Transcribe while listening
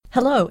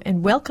Hello,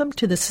 and welcome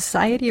to the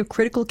Society of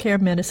Critical Care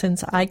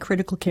Medicine's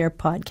iCritical Care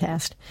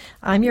podcast.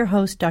 I'm your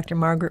host, Dr.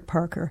 Margaret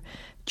Parker.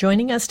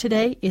 Joining us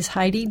today is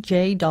Heidi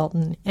J.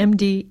 Dalton,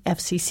 MD,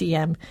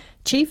 FCCM,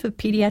 Chief of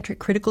Pediatric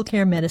Critical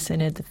Care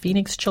Medicine at the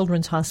Phoenix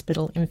Children's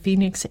Hospital in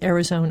Phoenix,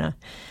 Arizona.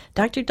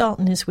 Dr.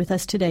 Dalton is with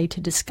us today to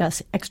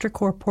discuss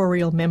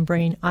extracorporeal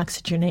membrane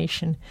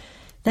oxygenation.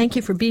 Thank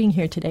you for being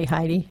here today,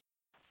 Heidi.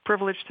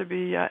 Privileged to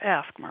be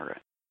asked, Margaret.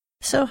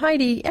 So,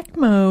 Heidi,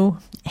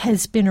 ECMO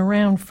has been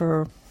around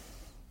for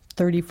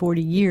 30,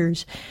 40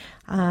 years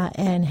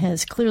and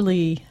has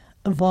clearly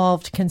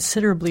evolved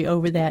considerably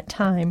over that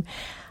time.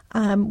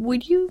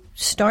 Would you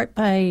start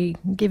by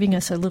giving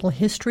us a little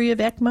history of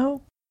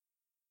ECMO?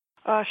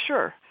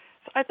 Sure.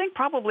 I think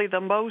probably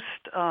the most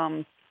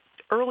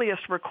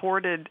earliest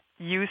recorded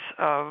use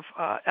of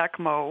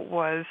ECMO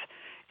was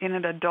in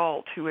an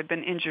adult who had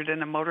been injured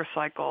in a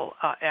motorcycle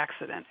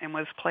accident and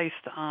was placed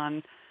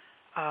on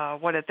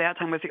what at that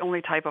time was the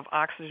only type of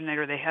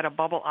oxygenator. They had a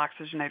bubble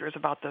oxygenator, it was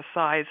about the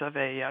size of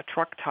a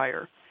truck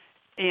tire.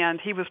 And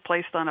he was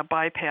placed on a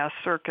bypass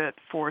circuit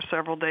for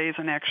several days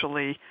and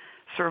actually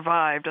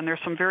survived. And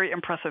there's some very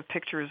impressive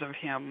pictures of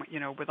him,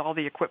 with all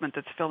the equipment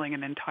that's filling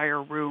an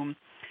entire room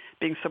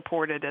being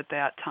supported at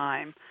that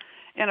time.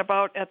 And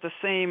about at the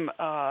same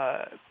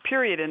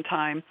period in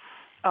time,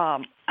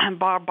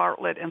 Bob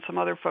Bartlett and some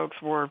other folks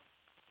were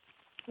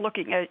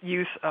looking at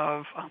use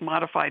of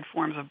modified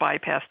forms of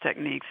bypass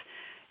techniques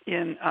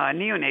in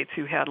neonates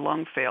who had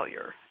lung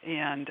failure.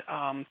 And,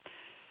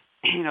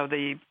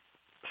 the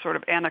sort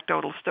of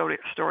anecdotal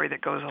story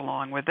that goes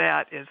along with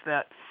that is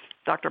that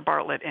Dr.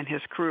 Bartlett and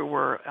his crew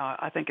were,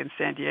 I think, in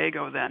San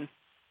Diego then,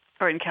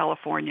 or in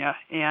California,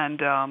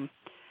 and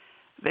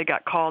they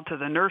got called to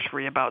the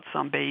nursery about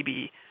some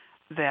baby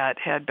that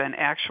had been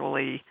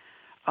actually,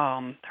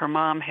 her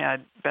mom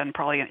had been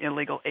probably an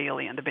illegal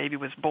alien. The baby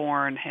was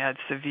born, had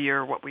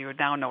severe, what we would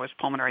now know as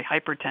pulmonary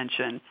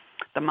hypertension.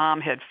 The mom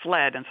had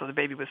fled, and so the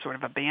baby was sort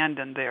of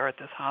abandoned there at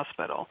this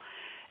hospital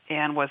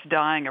and was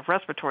dying of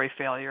respiratory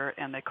failure.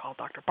 And they called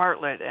Dr.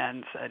 Bartlett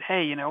and said,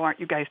 hey, aren't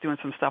you guys doing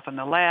some stuff in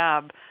the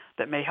lab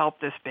that may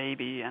help this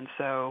baby? And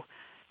so,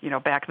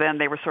 back then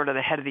they were sort of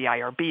the head of the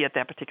IRB at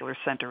that particular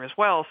center as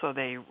well, so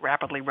they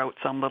rapidly wrote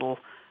some little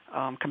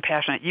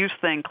compassionate use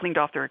thing, cleaned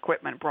off their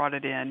equipment, brought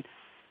it in,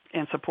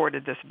 and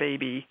supported this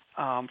baby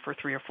for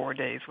 3 or 4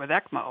 days with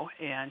ECMO,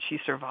 and she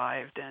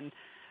survived. And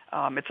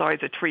it's always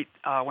a treat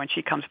when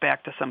she comes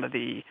back to some of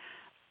the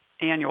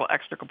annual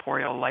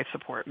extracorporeal life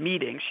support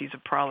meetings. She's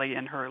probably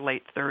in her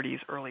late 30s,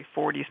 early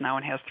 40s now,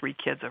 and has 3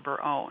 kids of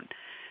her own.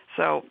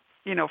 So,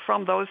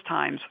 from those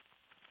times,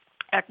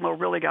 ECMO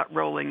really got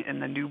rolling in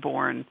the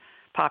newborn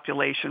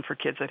population for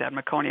kids that had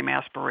meconium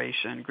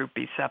aspiration, group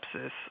B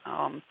sepsis,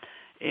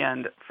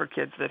 and for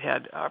kids that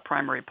had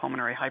primary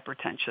pulmonary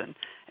hypertension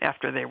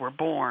after they were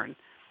born.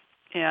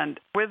 And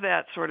with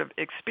that sort of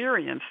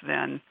experience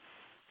then,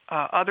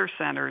 other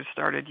centers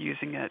started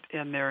using it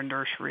in their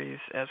nurseries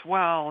as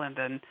well, and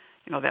then,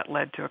 that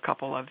led to a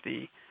couple of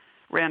the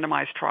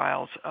randomized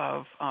trials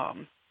of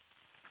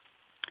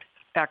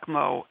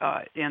ECMO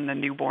in the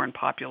newborn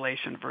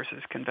population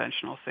versus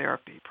conventional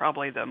therapy.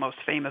 Probably the most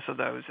famous of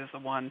those is the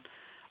one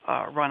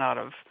run out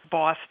of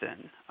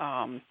Boston,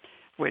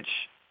 which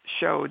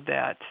showed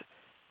that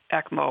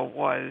ECMO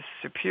was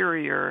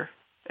superior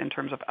in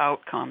terms of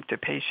outcome to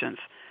patients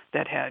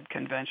that had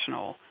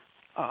conventional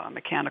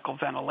mechanical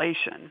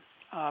ventilation.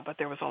 But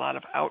there was a lot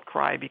of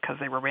outcry because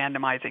they were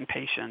randomizing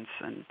patients,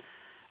 and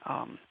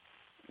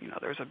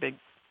there was a big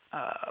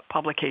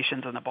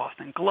publications in the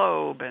Boston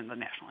Globe and the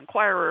National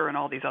Enquirer and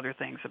all these other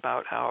things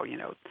about how,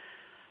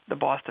 the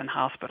Boston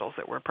hospitals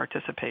that were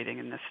participating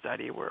in this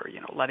study were,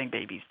 letting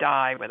babies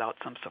die without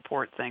some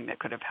support thing that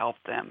could have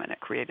helped them, and it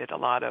created a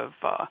lot of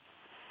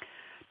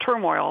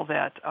turmoil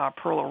that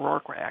Pearl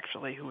O'Rourke,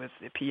 actually, who was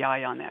the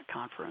PI on that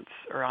conference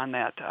or on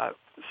that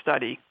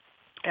study,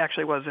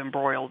 actually was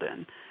embroiled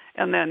in.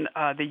 And then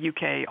the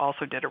UK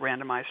also did a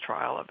randomized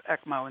trial of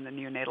ECMO in the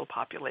neonatal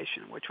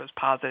population, which was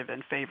positive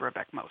in favor of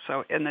ECMO.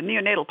 So in the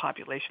neonatal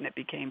population, it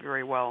became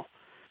very well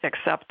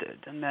accepted.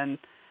 And then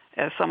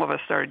as some of us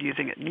started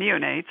using it in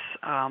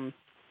neonates,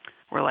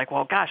 we're like,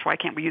 well, gosh, why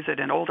can't we use it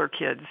in older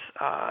kids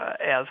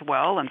as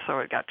well? And so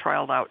it got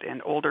trialed out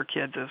in older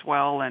kids as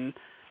well and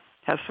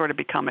has sort of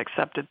become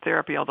accepted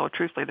therapy, although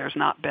truthfully there's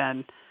not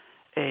been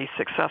a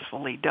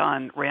successfully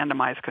done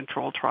randomized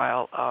control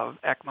trial of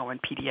ECMO in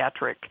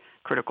pediatric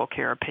critical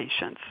care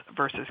patients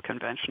versus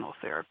conventional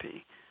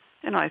therapy.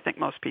 And I think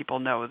most people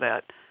know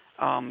that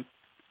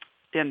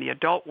in the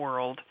adult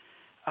world,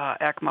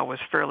 ECMO was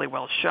fairly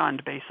well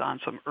shunned based on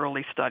some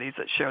early studies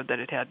that showed that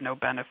it had no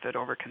benefit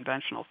over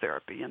conventional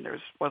therapy, and there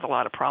was a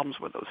lot of problems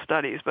with those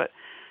studies. But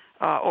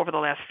over the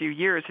last few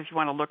years, if you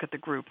want to look at the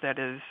group that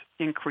is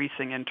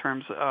increasing in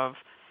terms of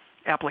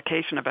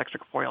application of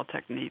extracorporeal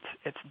techniques,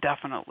 it's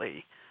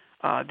definitely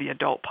the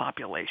adult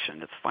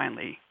population. It's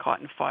finally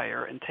caught in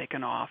fire and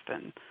taken off,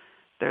 and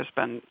there's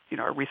been,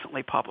 a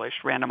recently published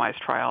randomized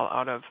trial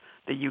out of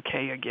the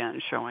UK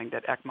again showing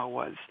that ECMO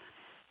was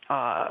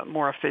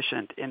more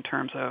efficient in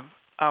terms of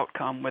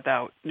outcome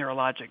without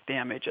neurologic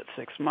damage at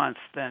 6 months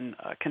than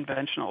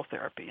conventional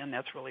therapy, and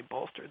that's really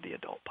bolstered the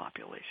adult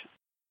population.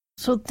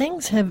 So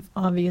things have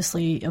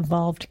obviously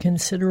evolved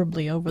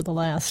considerably over the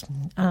last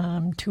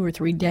 2 or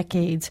 3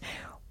 decades.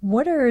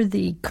 What are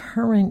the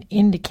current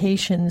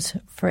indications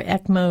for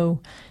ECMO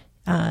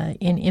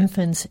in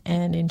infants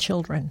and in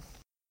children?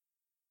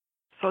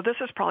 So this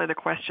is probably the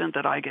question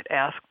that I get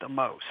asked the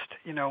most.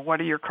 What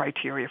are your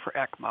criteria for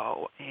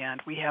ECMO?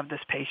 And we have this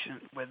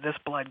patient with this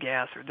blood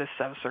gas or this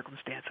set of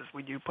circumstances.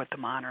 Would you put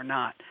them on or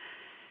not?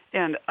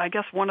 And I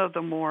guess one of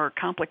the more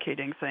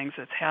complicating things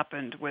that's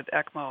happened with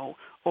ECMO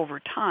over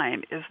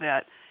time is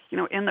that,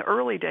 in the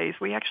early days,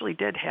 we actually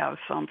did have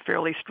some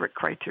fairly strict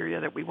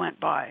criteria that we went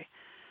by.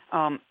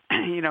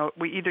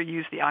 We either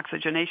used the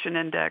oxygenation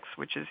index,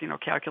 which is,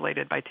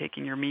 calculated by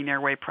taking your mean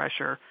airway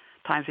pressure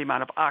times the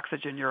amount of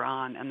oxygen you're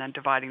on and then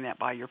dividing that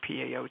by your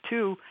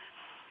PaO2.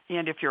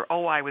 And if your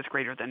OI was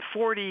greater than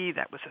 40,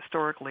 that was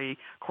historically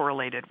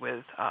correlated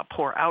with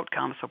poor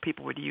outcomes, so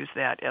people would use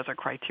that as a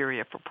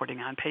criteria for putting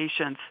on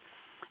patients.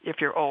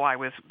 If your OI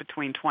was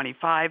between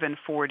 25 and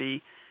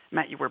 40,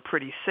 meant you were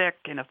pretty sick,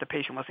 and if the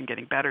patient wasn't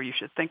getting better, you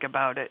should think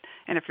about it.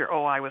 And if your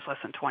OI was less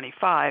than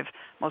 25,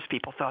 most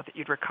people thought that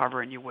you'd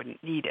recover and you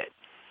wouldn't need it.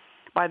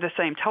 By the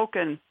same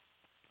token,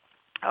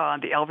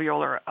 the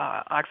alveolar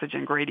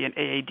oxygen gradient,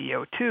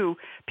 AADO2,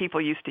 people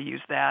used to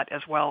use that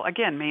as well,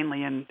 again,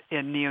 mainly in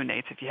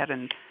neonates. If you had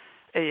an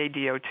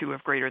AADO2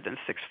 of greater than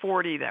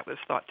 640, that was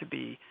thought to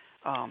be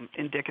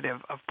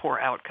indicative of poor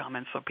outcome,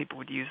 and so people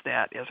would use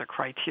that as a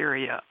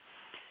criteria.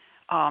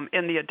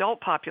 In the adult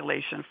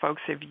population,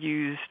 folks have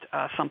used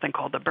something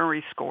called the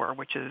Murray score,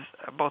 which is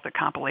both a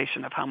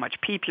compilation of how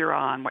much PEEP you're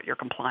on, what your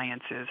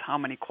compliance is, how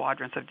many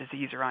quadrants of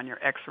disease are on your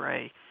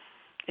X-ray,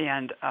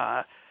 and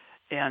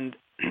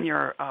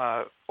your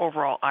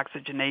overall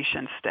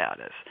oxygenation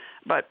status.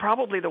 But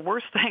probably the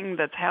worst thing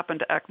that's happened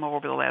to ECMO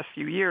over the last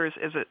few years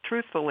is that,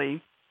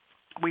 truthfully,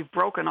 we've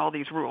broken all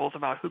these rules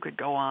about who could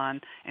go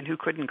on and who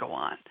couldn't go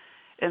on.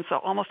 And so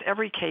almost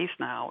every case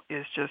now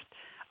is just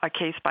a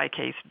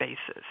case-by-case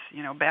basis.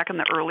 Back in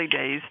the early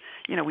days,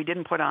 we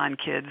didn't put on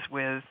kids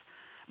with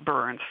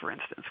burns, for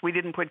instance. We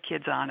didn't put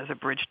kids on as a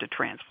bridge to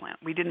transplant.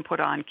 We didn't put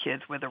on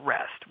kids with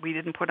arrest. We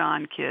didn't put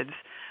on kids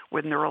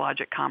with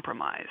neurologic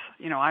compromise.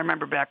 I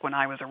remember back when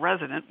I was a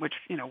resident, which,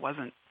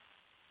 wasn't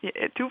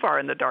too far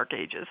in the dark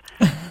ages,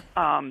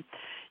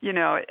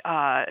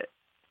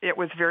 it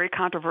was very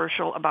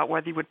controversial about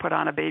whether you would put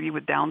on a baby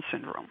with Down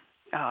syndrome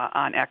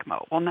on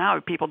ECMO. Well, now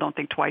people don't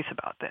think twice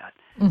about that.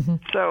 Mm-hmm.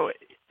 So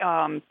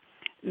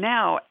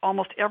now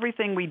almost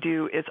everything we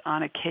do is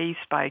on a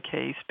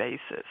case-by-case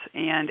basis.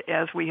 And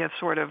as we have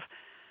sort of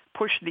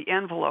pushed the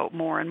envelope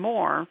more and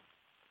more,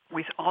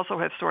 we also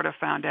have sort of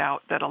found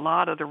out that a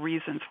lot of the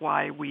reasons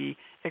why we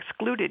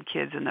excluded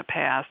kids in the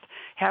past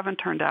haven't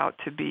turned out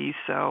to be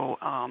so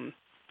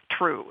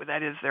true.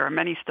 That is, there are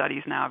many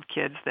studies now of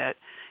kids that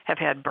have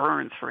had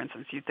burns, for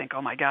instance. You'd think,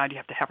 oh, my God, you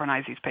have to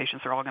heparinize these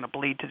patients. They're all going to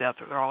bleed to death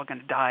or they're all going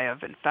to die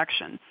of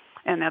infection.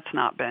 And that's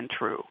not been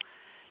true.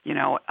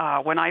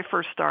 When I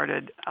first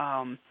started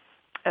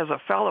as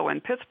a fellow in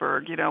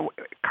Pittsburgh,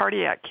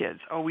 cardiac kids,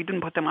 we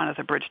didn't put them on as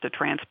a bridge to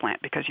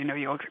transplant because,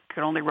 you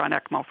could only run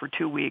ECMO for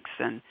 2 weeks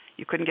and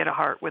you couldn't get a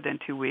heart within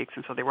 2 weeks,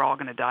 and so they were all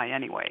going to die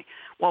anyway.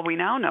 Well, we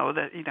now know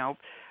that,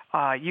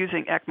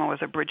 using ECMO as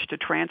a bridge to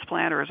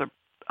transplant or as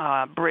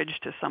a bridge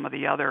to some of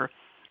the other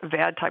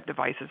VAD-type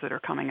devices that are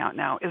coming out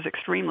now is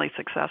extremely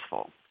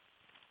successful.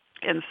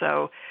 And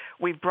so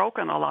we've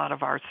broken a lot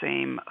of our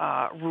same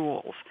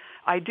rules.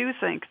 I do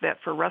think that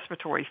for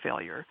respiratory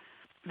failure,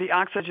 the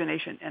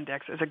oxygenation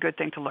index is a good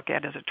thing to look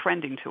at as a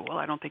trending tool.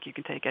 I don't think you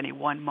can take any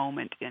one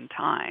moment in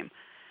time.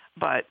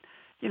 But,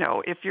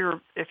 if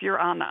you're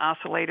on the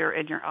oscillator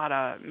and you're on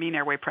a mean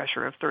airway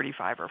pressure of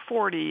 35 or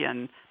 40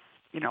 and,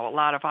 a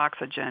lot of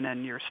oxygen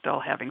and you're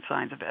still having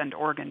signs of end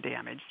organ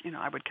damage,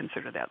 I would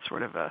consider that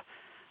sort of a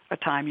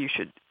time you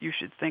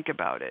should think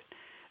about it.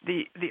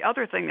 The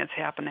other thing that's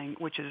happening,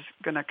 which is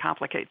going to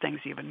complicate things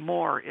even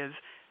more, is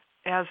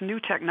as new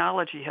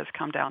technology has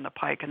come down the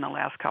pike in the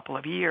last couple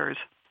of years,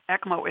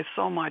 ECMO is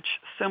so much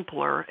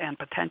simpler and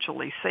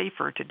potentially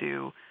safer to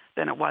do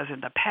than it was in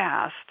the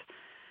past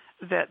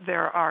that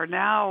there are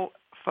now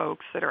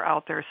folks that are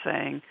out there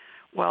saying,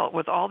 well,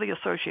 with all the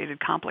associated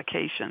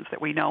complications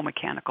that we know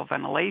mechanical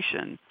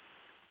ventilation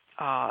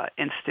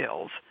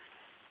instills,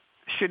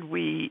 should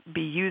we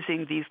be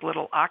using these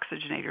little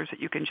oxygenators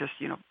that you can just,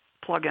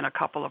 plug in a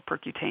couple of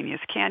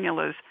percutaneous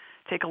cannulas,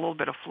 take a little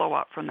bit of flow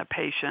out from the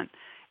patient,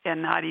 and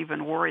not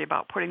even worry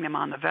about putting them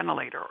on the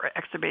ventilator or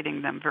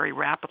extubating them very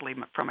rapidly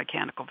from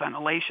mechanical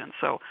ventilation.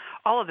 So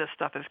all of this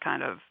stuff is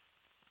kind of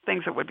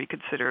things that would be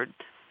considered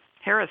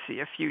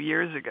heresy a few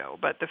years ago.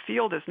 But the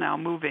field is now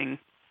moving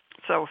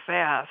so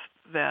fast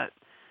that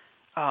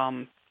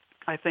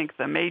I think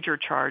the major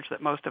charge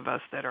that most of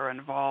us that are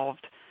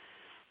involved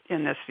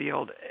in this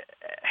field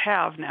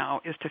have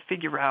now is to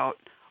figure out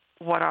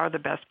what are the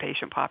best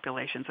patient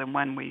populations and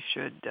when we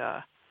should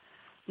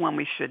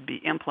be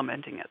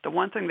implementing it. The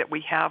one thing that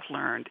we have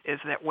learned is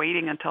that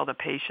waiting until the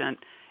patient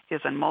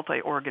is in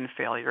multi-organ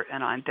failure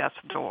and on death's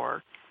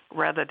door,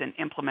 rather than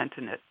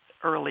implementing it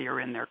earlier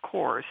in their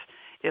course,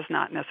 is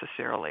not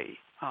necessarily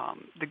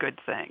the good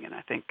thing. And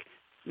I think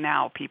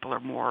now people are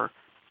more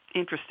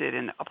interested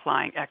in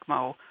applying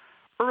ECMO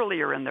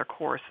earlier in their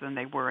course than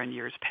they were in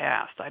years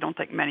past. I don't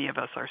think many of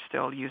us are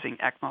still using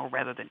ECMO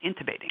rather than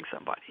intubating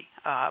somebody.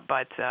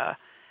 But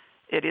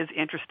it is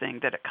interesting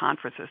that at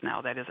conferences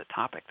now that is a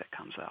topic that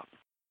comes up.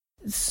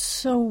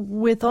 So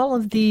with all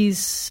of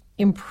these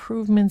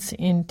improvements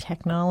in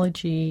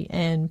technology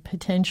and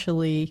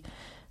potentially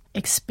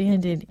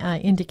expanded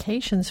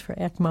indications for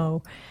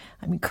ECMO,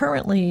 I mean,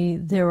 currently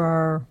there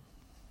are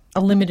a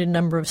limited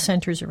number of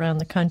centers around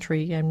the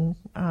country and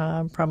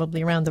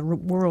probably around the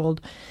world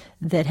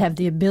that have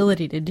the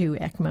ability to do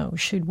ECMO.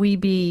 Should we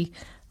be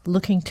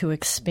looking to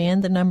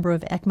expand the number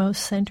of ECMO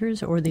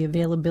centers or the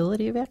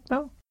availability of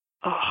ECMO?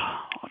 Oh,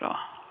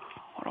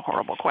 what a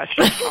horrible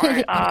question. All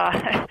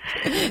right.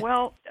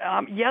 Well,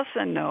 yes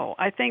and no.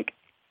 I think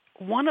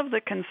one of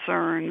the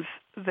concerns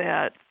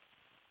that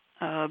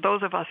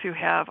those of us who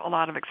have a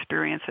lot of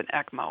experience in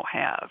ECMO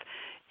have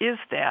is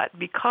that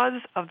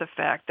because of the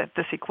fact that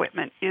this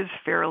equipment is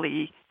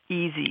fairly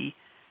easy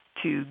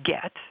to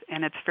get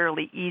and it's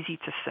fairly easy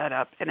to set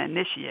up and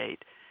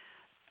initiate,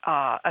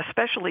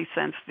 especially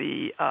since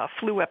the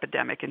flu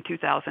epidemic in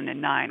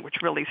 2009, which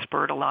really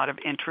spurred a lot of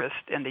interest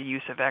in the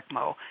use of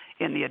ECMO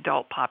in the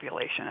adult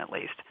population at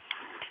least.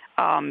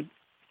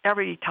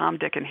 Every Tom,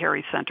 Dick, and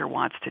Harry center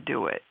wants to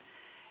do it.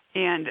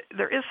 And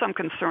there is some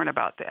concern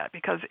about that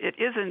because it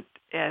isn't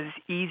as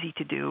easy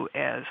to do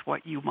as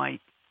what you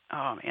might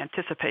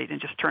anticipate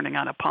in just turning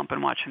on a pump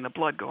and watching the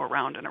blood go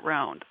around and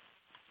around.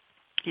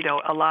 You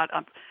know,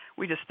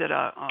 we just did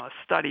a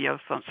study of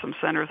some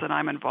centers that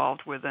I'm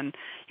involved with, and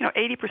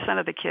 80%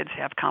 of the kids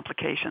have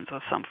complications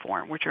of some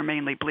form, which are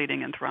mainly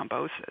bleeding and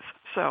thrombosis.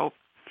 So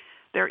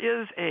there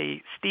is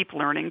a steep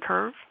learning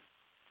curve.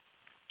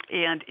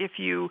 And if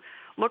you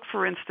look,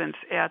 for instance,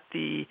 at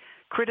the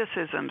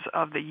criticisms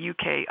of the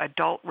UK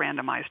adult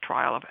randomized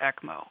trial of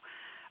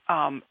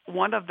ECMO,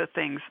 one of the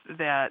things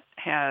that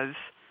has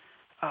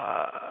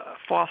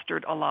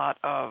fostered a lot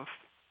of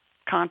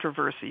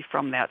controversy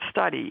from that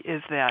study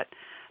is that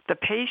the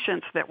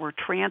patients that were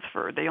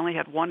transferred, they only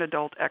had one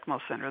adult ECMO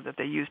center that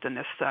they used in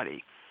this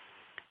study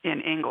in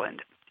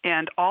England,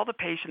 and all the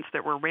patients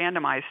that were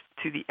randomized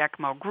to the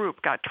ECMO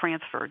group got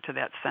transferred to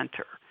that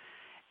center.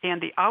 And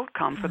the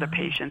outcome for the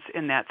patients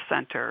in that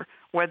center,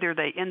 whether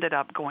they ended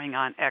up going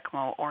on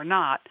ECMO or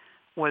not,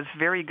 was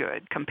very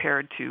good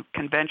compared to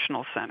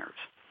conventional centers.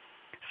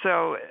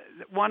 So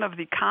one of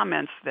the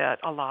comments that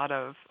a lot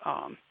of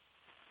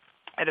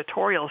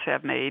editorials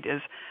have made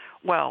is,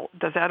 well,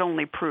 does that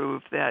only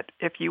prove that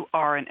if you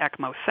are an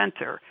ECMO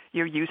center,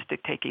 you're used to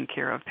taking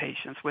care of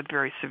patients with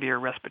very severe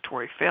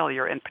respiratory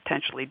failure, and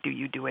potentially do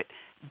you do it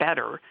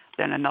better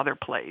than another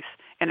place?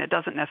 And it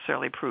doesn't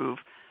necessarily prove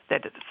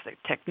that it's the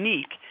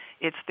technique,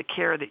 it's the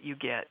care that you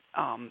get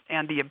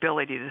and the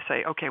ability to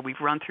say, okay,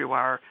 we've run through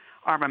our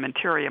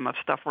armamentarium of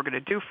stuff we're going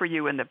to do for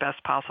you in the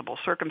best possible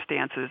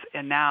circumstances,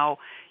 and now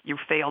you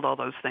failed all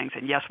those things,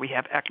 and yes, we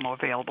have ECMO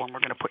available, and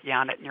we're going to put you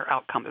on it, and your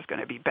outcome is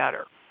going to be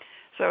better.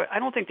 So I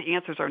don't think the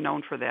answers are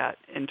known for that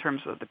in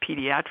terms of the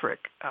pediatric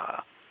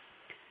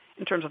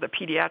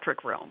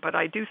realm, but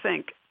I do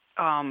think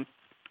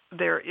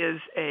there is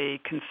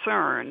a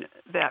concern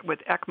that with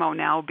ECMO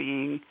now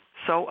being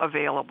so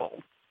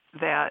available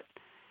that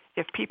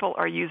if people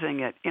are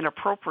using it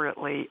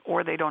inappropriately,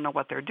 or they don't know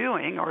what they're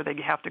doing, or they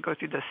have to go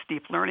through the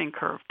steep learning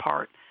curve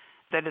part,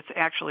 that it's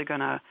actually going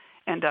to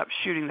end up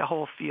shooting the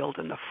whole field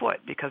in the foot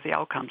because the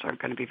outcomes aren't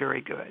going to be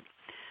very good.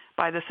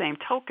 By the same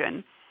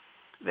token,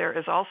 there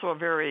is also a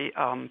very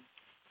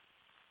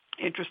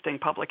interesting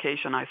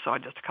publication I saw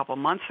just a couple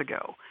months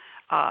ago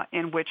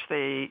in which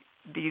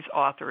these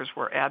authors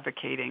were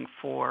advocating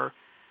for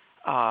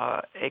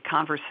a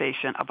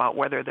conversation about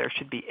whether there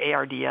should be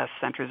ARDS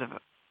centers of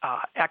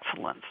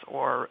excellence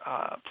or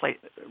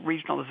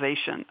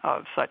regionalization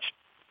of such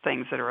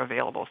things that are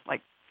available,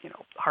 like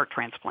heart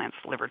transplants,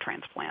 liver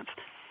transplants,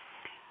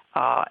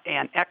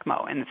 and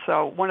ECMO. And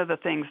so one of the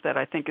things that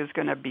I think is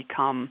going to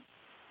become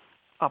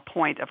a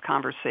point of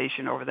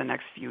conversation over the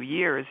next few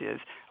years is,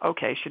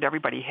 okay, should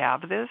everybody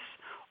have this,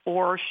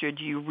 or should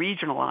you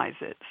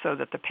regionalize it so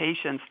that the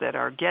patients that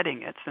are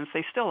getting it, since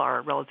they still are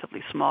a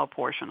relatively small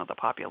portion of the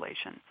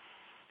population,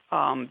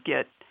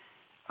 get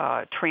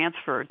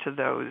transferred to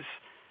those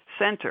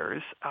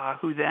centers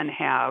who then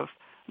have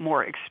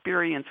more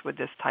experience with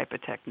this type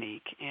of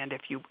technique. And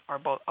if you are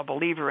a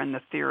believer in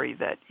the theory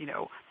that,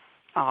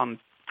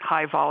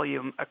 high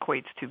volume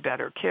equates to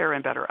better care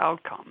and better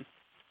outcome,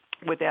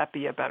 would that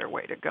be a better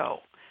way to go?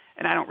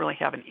 And I don't really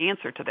have an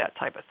answer to that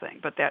type of thing,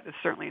 but that is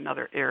certainly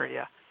another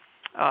area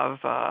of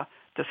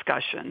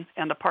discussion.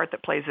 And the part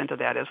that plays into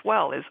that as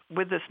well is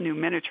with this new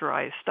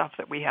miniaturized stuff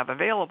that we have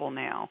available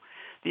now,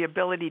 the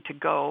ability to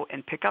go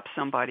and pick up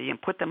somebody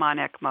and put them on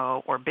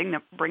ECMO or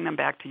bring them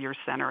back to your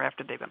center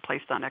after they've been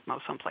placed on ECMO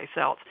someplace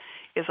else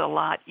is a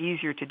lot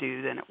easier to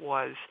do than it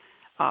was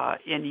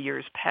in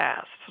years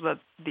past. So that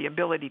the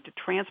ability to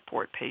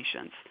transport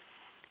patients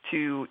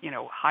to,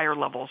 higher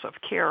levels of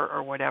care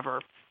or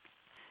whatever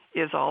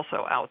is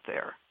also out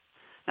there.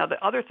 Now,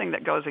 the other thing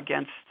that goes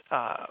against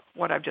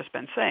what I've just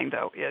been saying,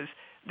 though, is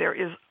there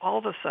is all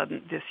of a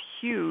sudden this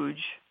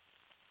huge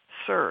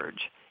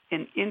surge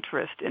in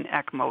interest in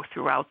ECMO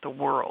throughout the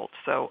world.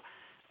 So,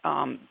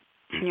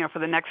 for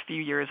the next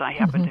few years, I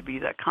happen to be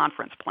the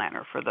conference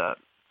planner for the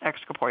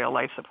Extracorporeal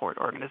Life Support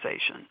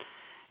Organization.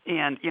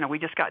 And, we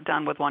just got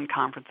done with one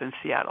conference in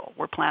Seattle.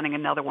 We're planning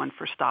another one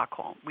for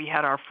Stockholm. We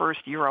had our first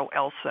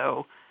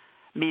Euro-ELSO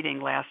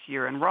meeting last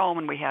year in Rome,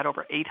 and we had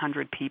over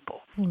 800 people.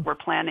 We're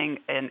planning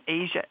an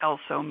Asia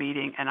ELSO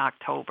meeting in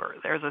October.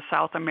 There's a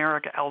South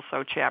America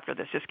ELSO chapter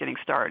that's just getting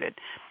started.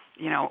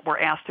 We're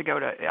asked to go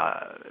to,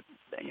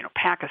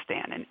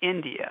 Pakistan and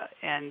India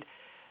and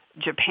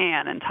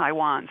Japan and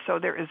Taiwan. So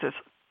there is this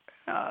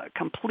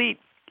complete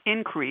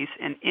increase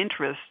in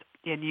interest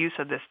in use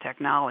of this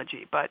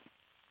technology. But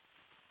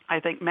I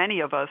think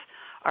many of us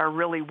are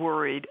really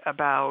worried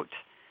about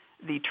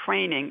the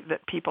training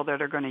that people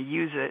that are going to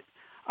use it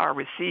are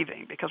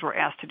receiving, because we're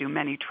asked to do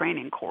many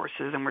training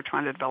courses, and we're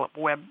trying to develop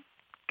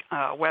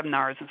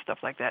webinars and stuff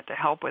like that to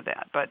help with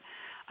that. But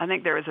I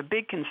think there is a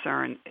big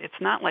concern. It's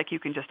not like you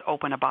can just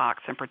open a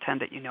box and pretend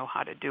that you know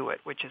how to do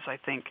it, which is, I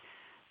think,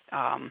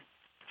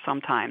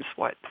 sometimes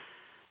what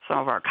some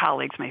of our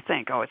colleagues may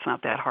think, it's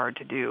not that hard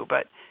to do.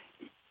 But,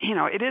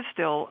 it is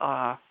still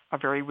a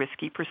very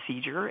risky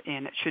procedure,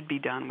 and it should be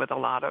done with a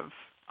lot of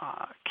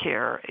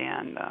care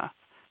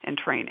and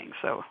training.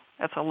 So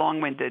that's a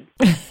long-winded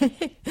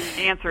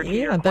answer to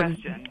your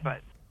question,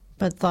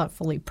 but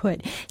thoughtfully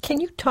put.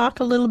 Can you talk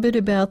a little bit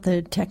about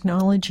the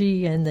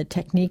technology and the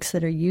techniques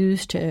that are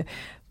used to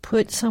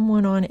put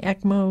someone on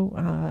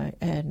ECMO?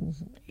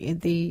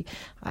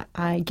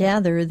 I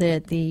gather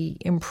that the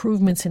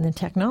improvements in the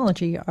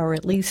technology are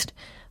at least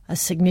a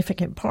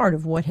significant part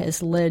of what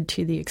has led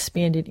to the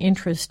expanded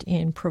interest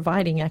in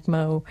providing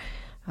ECMO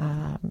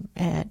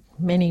at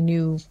many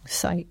new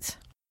sites.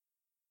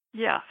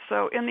 Yeah,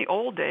 so in the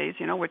old days,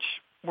 which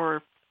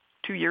were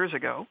 2 years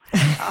ago,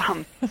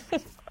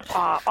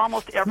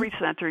 almost every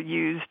center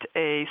used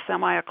a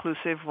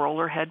semi-occlusive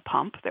roller head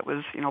pump that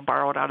was,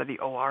 borrowed out of the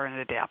OR and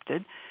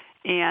adapted,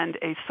 and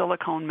a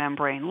silicone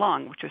membrane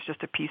lung, which was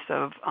just a piece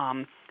of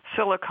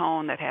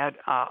silicone that had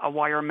a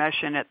wire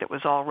mesh in it that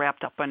was all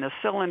wrapped up in a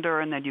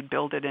cylinder, and then you'd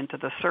build it into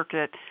the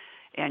circuit,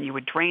 and you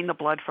would drain the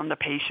blood from the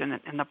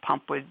patient, and the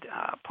pump would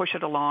push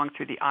it along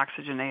through the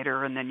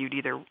oxygenator, and then you'd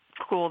either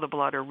cool the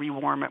blood or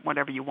rewarm it,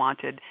 whatever you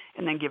wanted,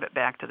 and then give it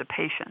back to the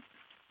patient.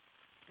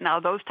 Now,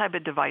 those type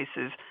of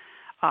devices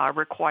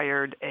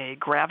required a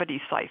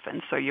gravity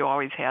siphon, so you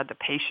always had the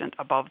patient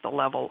above the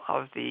level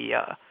of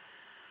the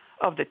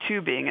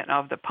tubing and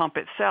of the pump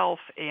itself,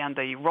 and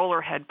the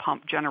roller head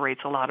pump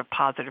generates a lot of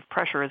positive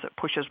pressure as it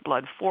pushes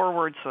blood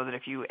forward, so that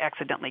if you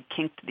accidentally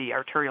kinked the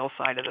arterial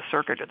side of the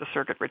circuit, or the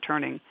circuit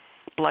returning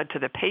blood to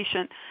the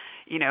patient,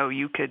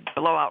 you could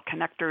blow out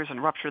connectors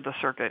and rupture the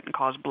circuit and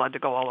cause blood to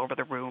go all over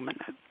the room and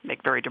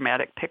make very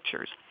dramatic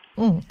pictures.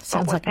 Sounds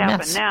but like a mess.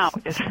 What's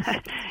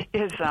happened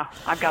now is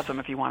I've got them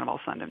if you want them, I'll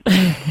send them.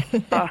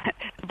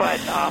 But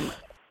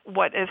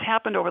what has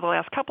happened over the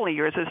last couple of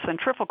years is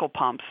centrifugal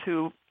pumps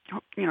who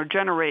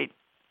generate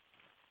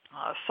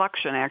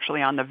suction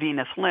actually on the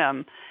venous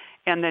limb,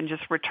 and then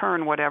just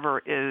return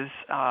whatever is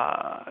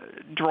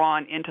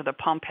drawn into the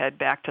pump head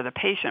back to the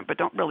patient, but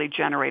don't really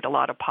generate a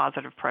lot of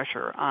positive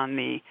pressure on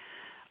the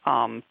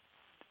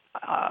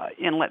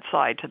inlet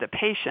side to the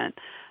patient.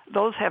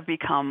 Those have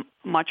become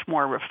much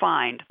more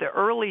refined. The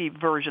early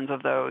versions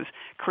of those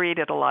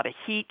created a lot of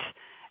heat,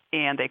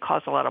 and they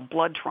caused a lot of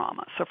blood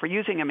trauma. So for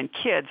using them in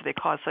kids, they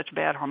caused such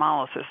bad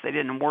hemolysis they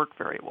didn't work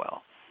very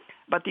well.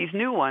 But these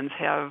new ones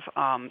have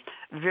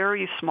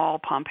very small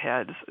pump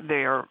heads.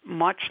 They are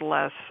much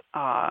less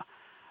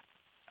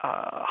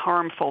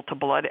harmful to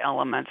blood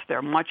elements.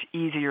 They're much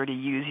easier to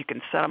use. You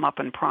can set them up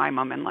and prime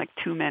them in like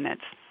 2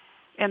 minutes.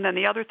 And then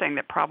the other thing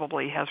that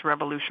probably has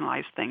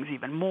revolutionized things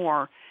even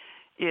more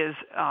is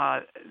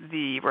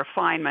the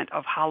refinement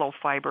of hollow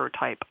fiber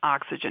type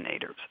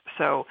oxygenators.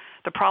 So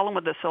the problem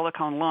with the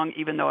silicone lung,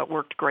 even though it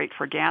worked great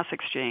for gas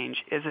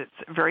exchange, is it's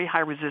very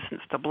high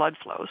resistance to blood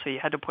flow. So you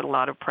had to put a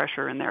lot of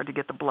pressure in there to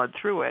get the blood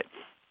through it.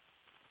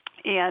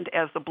 And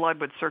as the blood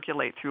would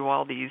circulate through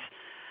all these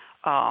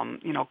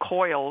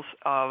coils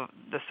of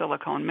the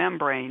silicone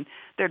membrane,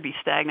 there'd be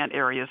stagnant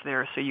areas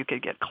there, so you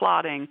could get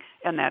clotting,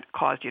 and that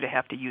caused you to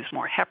have to use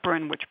more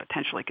heparin, which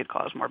potentially could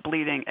cause more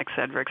bleeding, et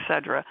cetera, et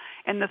cetera.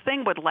 And the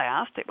thing would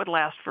last. It would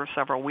last for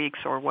several weeks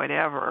or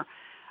whatever,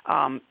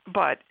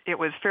 but it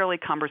was fairly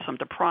cumbersome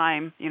to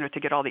prime, to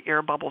get all the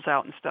air bubbles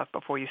out and stuff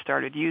before you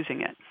started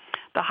using it.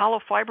 The hollow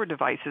fiber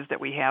devices that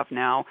we have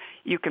now,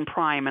 you can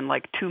prime in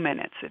like 2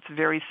 minutes. It's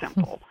very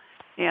simple.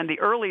 And the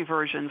early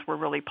versions were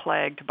really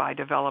plagued by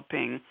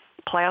developing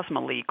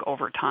plasma leak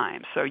over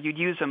time. So you'd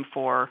use them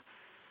for,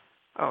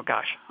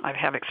 I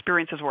have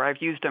experiences where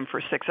I've used them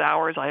for 6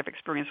 hours. I have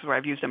experiences where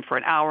I've used them for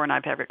an hour, and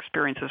I've had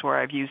experiences where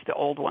I've used the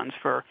old ones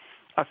for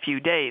a few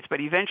days, but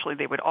eventually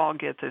they would all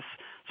get this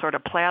sort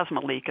of plasma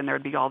leak, and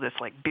there'd be all this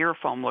like beer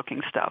foam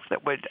looking stuff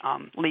that would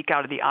leak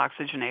out of the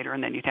oxygenator,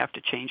 and then you'd have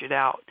to change it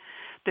out.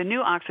 The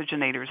new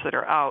oxygenators that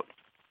are out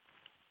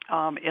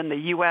in the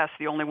U.S.,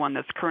 the only one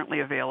that's currently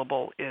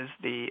available is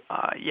the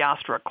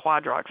Yastra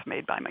Quadrox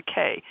made by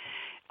McKay.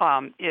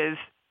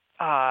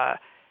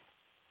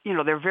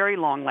 They're very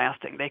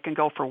long-lasting. They can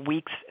go for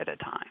weeks at a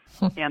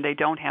time, and they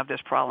don't have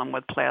this problem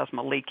with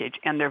plasma leakage,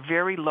 and they're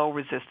very low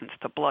resistance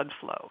to blood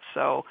flow.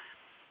 So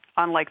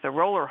unlike the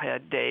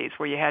rollerhead days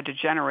where you had to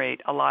generate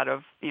a lot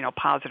of,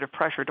 positive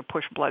pressure to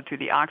push blood through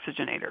the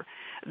oxygenator,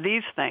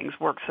 these things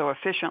work so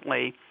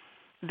efficiently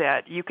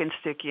that you can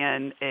stick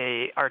in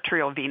a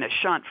arterial venous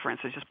shunt, for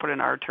instance, just put an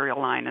arterial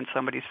line in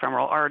somebody's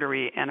femoral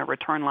artery and a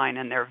return line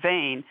in their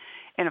vein,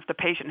 and if the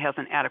patient has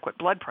an adequate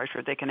blood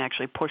pressure, they can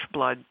actually push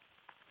blood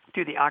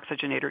through the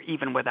oxygenator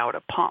even without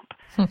a pump.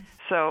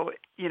 So,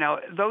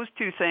 those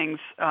two things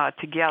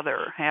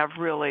together have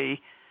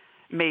really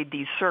made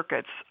these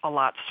circuits a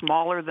lot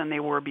smaller than they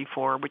were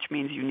before, which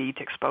means you need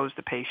to expose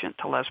the patient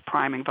to less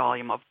priming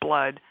volume of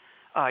blood.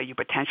 You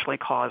potentially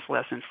cause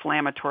less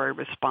inflammatory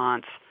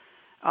response.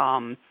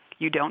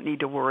 You don't need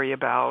to worry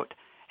about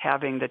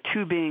having the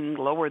tubing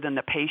lower than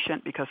the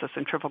patient because the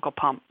centrifugal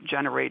pump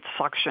generates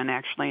suction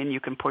actually, and you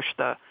can put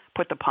the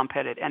pump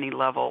head at any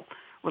level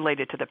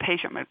related to the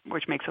patient,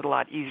 which makes it a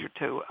lot easier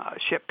to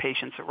ship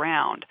patients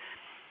around.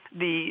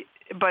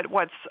 But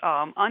what's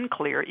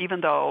unclear, even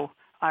though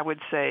I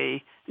would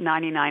say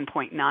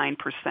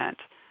 99.9%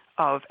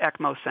 of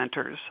ECMO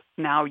centers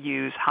now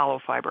use hollow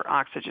fiber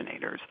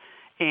oxygenators,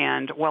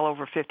 and well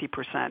over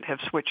 50% have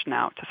switched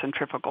now to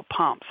centrifugal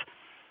pumps,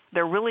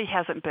 there really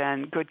hasn't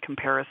been good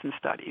comparison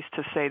studies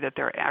to say that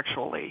they're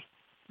actually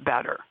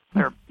better.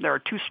 There are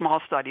two small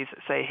studies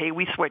that say, hey,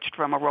 we switched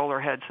from a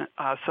rollerhead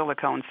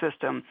silicone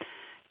system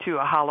to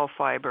a hollow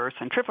fiber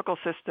centrifugal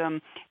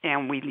system,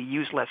 and we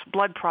use less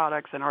blood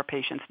products, and our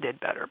patients did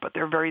better. But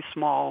they're very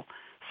small,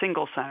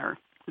 single-center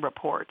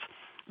reports.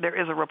 There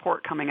is a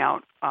report coming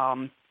out,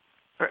 or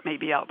it may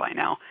be out by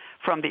now,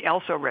 from the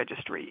ELSO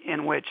registry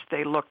in which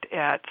they looked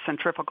at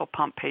centrifugal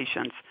pump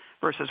patients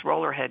versus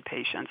rollerhead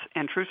patients.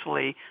 And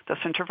truthfully, the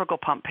centrifugal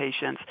pump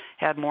patients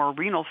had more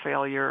renal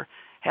failure,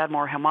 had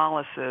more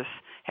hemolysis,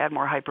 had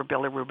more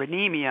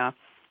hyperbilirubinemia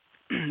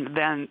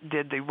than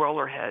did the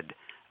rollerhead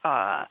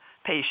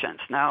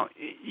patients. Now,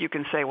 you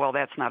can say, well,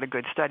 that's not a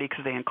good study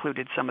because they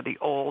included some of the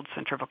old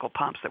centrifugal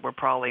pumps that were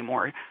probably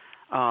more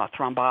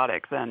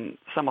thrombotic than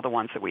some of the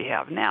ones that we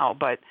have now.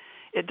 But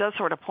it does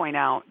sort of point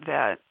out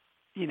that,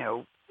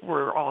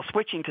 we're all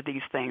switching to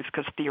these things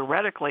because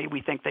theoretically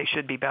we think they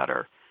should be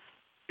better,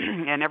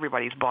 and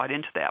everybody's bought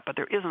into that. But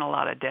there isn't a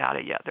lot of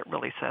data yet that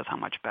really says how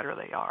much better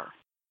they are.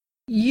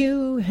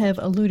 You have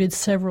alluded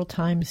several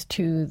times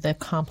to the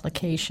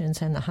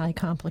complications and the high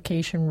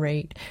complication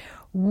rate.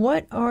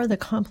 What are the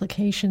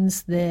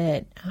complications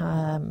that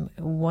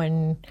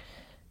one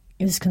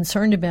is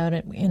concerned about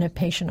in a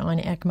patient on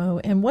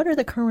ECMO, and what are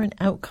the current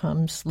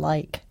outcomes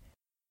like?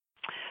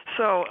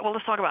 So,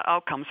 let's talk about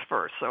outcomes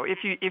first. So if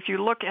you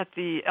look at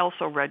the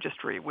ELSO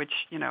registry, which,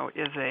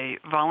 is a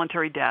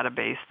voluntary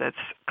database that's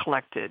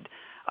collected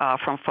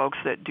from folks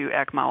that do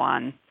ECMO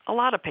on a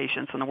lot of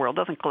patients in the world,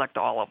 doesn't collect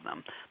all of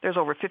them. There's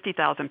over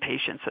 50,000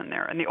 patients in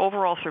there, and the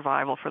overall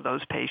survival for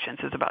those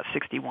patients is about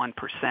 61%.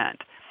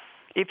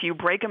 If you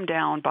break them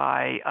down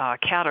by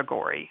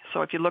category,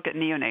 so if you look at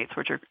neonates,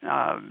 which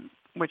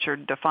are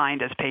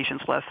defined as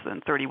patients less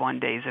than 31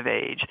 days of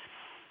age,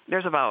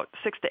 there's about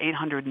 600 to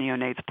 800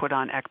 neonates put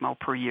on ECMO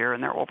per year,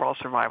 and their overall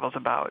survival is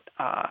about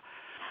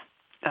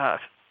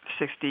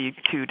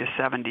 62 to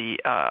 70%,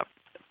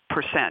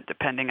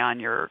 depending on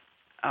your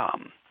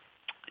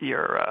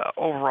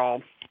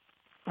overall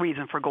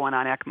reason for going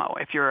on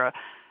ECMO. If you're a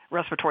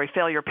respiratory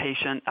failure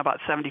patient, about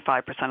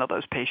 75% of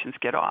those patients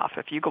get off.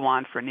 If you go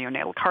on for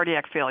neonatal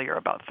cardiac failure,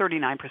 about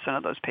 39%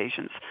 of those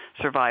patients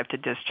survive to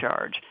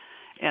discharge.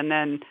 And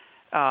then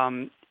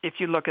if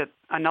you look at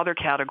another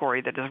category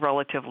that is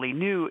relatively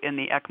new in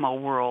the ECMO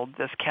world,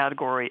 this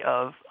category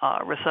of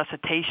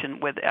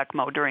resuscitation with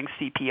ECMO during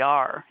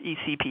CPR,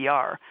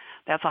 ECPR,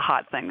 that's a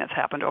hot thing that's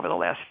happened over the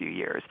last few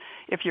years.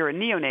 If you're a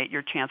neonate,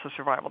 your chance of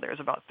survival there is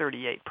about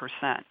 38%.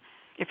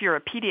 If you're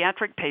a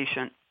pediatric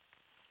patient,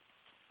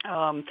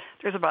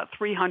 there's about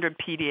 300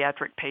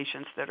 pediatric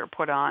patients that are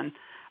put on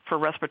for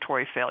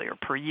respiratory failure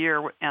per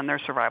year, and their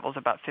survival is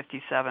about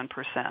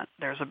 57%.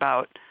 There's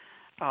about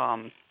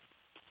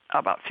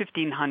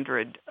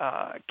 1,500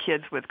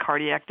 kids with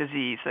cardiac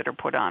disease that are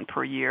put on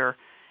per year,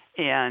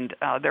 and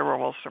their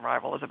overall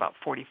survival is about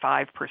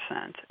 45%.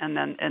 And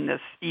then in this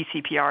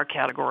ECPR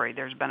category,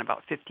 there's been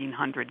about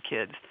 1,500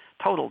 kids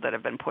total that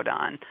have been put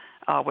on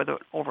with an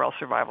overall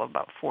survival of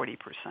about 40%.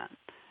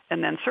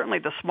 And then certainly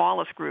the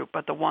smallest group,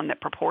 but the one that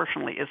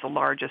proportionally is the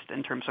largest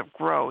in terms of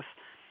growth,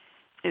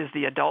 is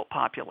the adult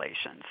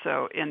population.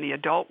 So in the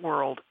adult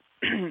world,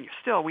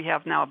 still we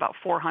have now about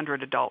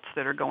 400 adults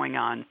that are going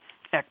on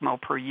ECMO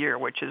per year,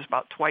 which is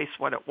about twice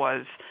what it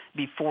was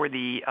before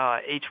the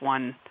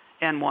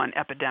H1N1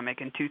 epidemic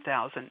in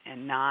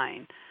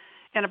 2009.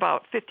 and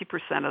about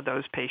 50% of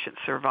those patients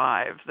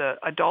survive. The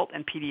adult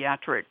and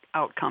pediatric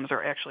outcomes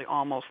are actually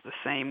almost the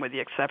same, with the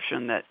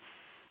exception that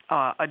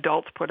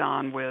adults put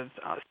on with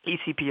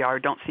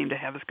ECPR don't seem to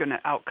have as good an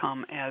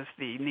outcome as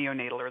the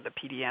neonatal or the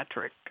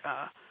pediatric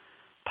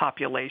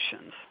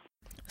populations.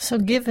 So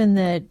given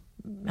that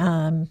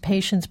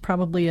patients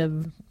probably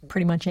of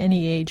pretty much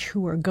any age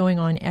who are going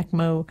on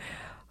ECMO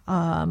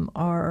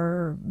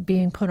are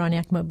being put on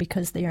ECMO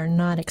because they are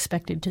not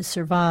expected to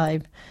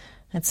survive,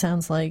 that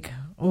sounds like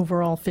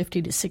overall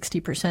 50 to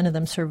 60% of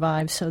them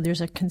survive. So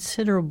there's a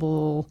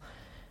considerable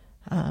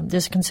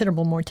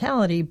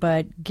mortality.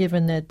 But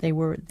given that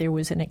there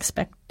was an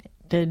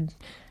expected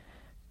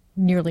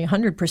nearly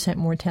 100%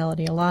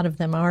 mortality, a lot of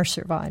them are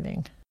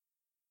surviving.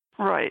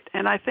 Right,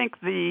 and I think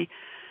the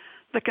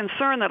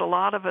concern that a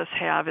lot of us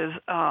have is,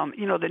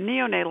 the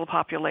neonatal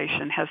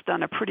population has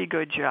done a pretty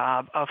good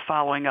job of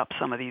following up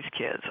some of these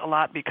kids. A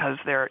lot because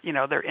they're in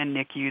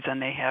NICUs and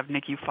they have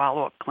NICU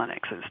follow-up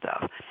clinics and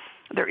stuff.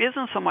 There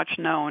isn't so much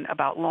known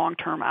about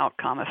long-term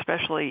outcome,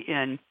 especially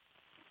in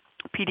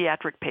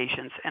pediatric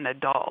patients and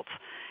adults.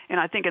 And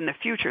I think in the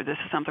future, this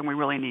is something we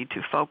really need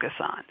to focus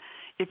on.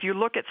 If you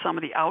look at some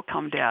of the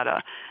outcome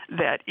data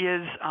that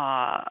is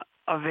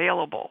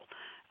available,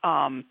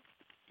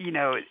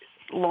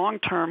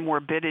 long-term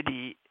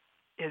morbidity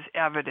is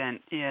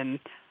evident in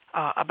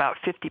about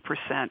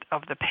 50%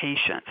 of the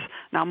patients.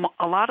 Now,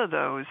 a lot of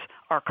those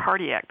are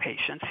cardiac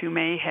patients who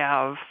may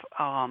have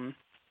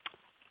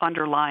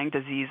underlying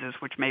diseases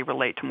which may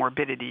relate to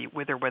morbidity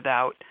with or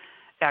without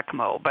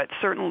ECMO. But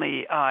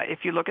certainly,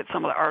 if you look at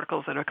some of the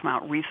articles that have come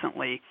out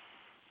recently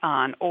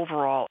on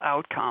overall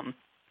outcome,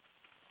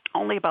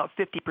 only about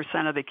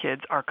 50% of the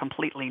kids are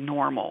completely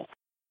normal.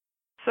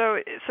 So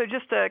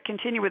just to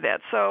continue with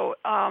that, so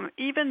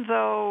even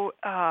though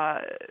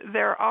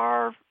there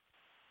are,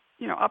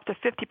 up to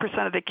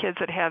 50% of the kids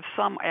that have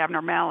some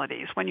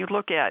abnormalities, when you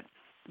look at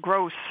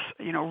gross,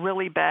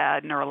 really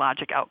bad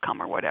neurologic outcome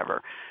or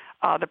whatever,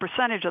 the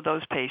percentage of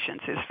those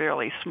patients is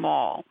fairly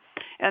small.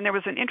 And there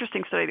was an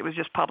interesting study that was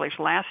just published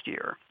last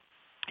year,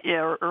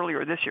 or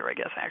earlier this year, I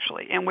guess,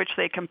 actually, in which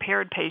they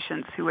compared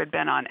patients who had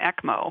been on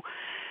ECMO,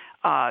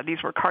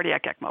 these were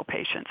cardiac ECMO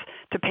patients,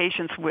 to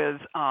patients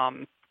with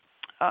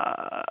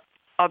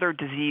other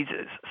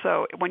diseases.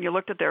 So when you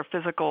looked at their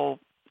physical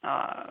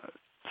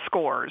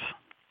scores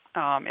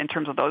in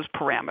terms of those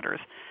parameters,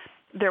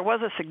 there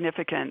was a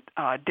significant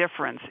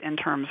difference in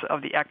terms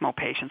of the ECMO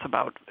patients.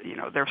 About,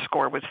 their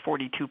score was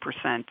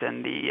 42%,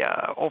 and the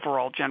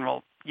overall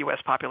general U.S.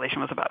 population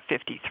was about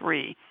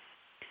 53%.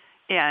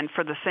 And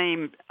for the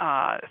same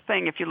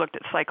thing, if you looked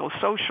at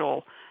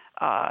psychosocial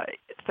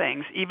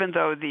things, even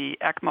though the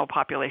ECMO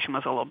population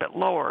was a little bit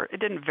lower, it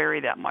didn't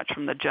vary that much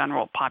from the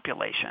general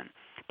population.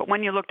 But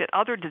when you looked at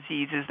other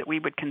diseases that we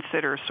would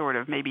consider sort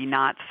of maybe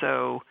not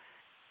so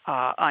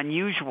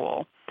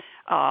unusual,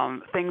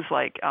 things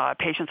like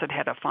patients that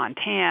had a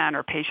Fontan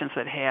or patients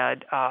that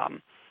had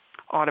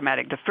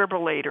automatic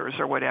defibrillators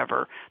or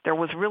whatever, there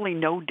was really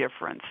no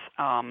difference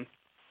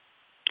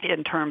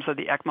in terms of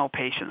the ECMO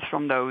patients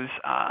from those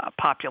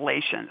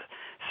populations.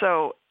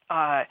 So,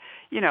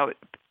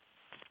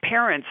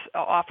 parents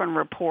often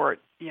report,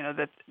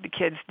 that the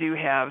kids do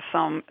have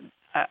some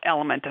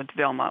element of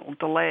developmental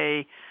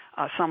delay.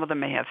 Some of them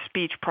may have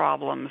speech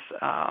problems.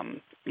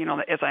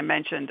 As I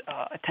mentioned,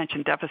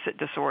 attention deficit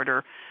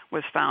disorder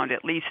was found,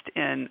 at least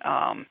in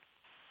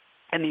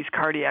these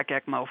cardiac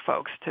ECMO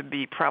folks, to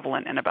be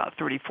prevalent in about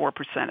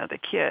 34% of the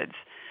kids.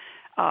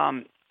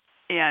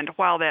 And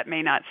while that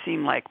may not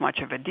seem like much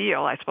of a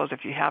deal, I suppose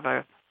if you have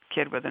a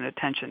kid with an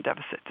attention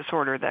deficit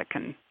disorder, that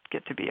can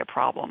get to be a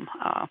problem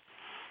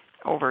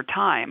over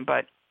time.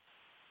 But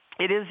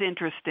it is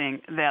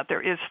interesting that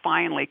there is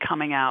finally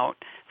coming out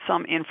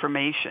some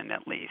information,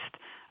 at least,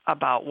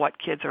 about what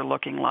kids are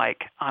looking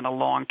like on a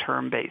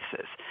long-term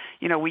basis.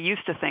 We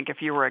used to think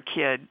if you were a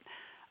kid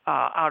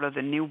out of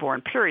the newborn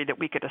period that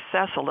we could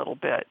assess a little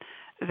bit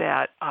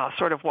that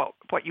sort of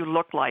what you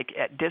look like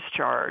at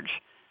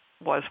discharge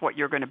was what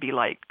you're going to be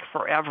like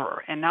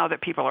forever. And now that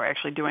people are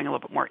actually doing a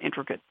little bit more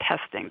intricate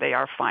testing, they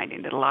are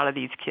finding that a lot of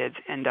these kids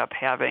end up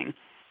having,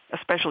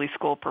 especially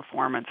school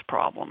performance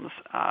problems,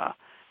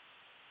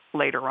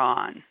 later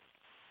on.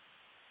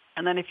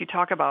 And then if you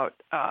talk about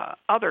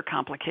other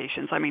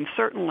complications, I mean,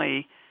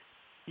 certainly,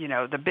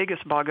 the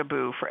biggest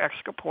bugaboo for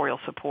extracorporeal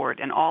support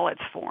in all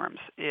its forms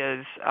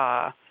is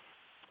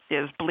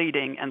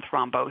bleeding and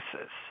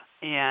thrombosis.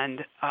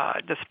 And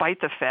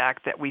despite the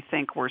fact that we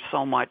think we're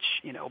so much,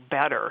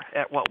 better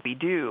at what we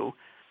do,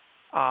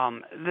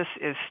 this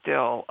is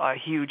still a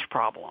huge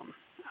problem.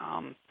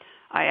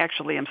 I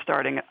actually am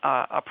starting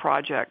a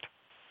project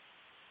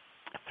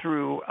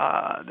through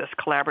this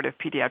collaborative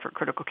pediatric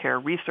critical care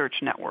research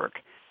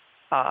network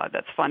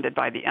that's funded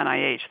by the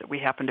NIH that we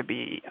happen to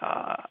be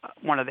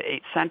one of the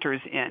 8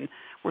 centers in.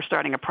 We're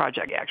starting a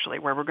project, actually,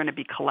 where we're going to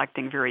be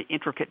collecting very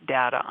intricate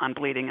data on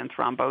bleeding and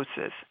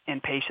thrombosis in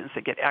patients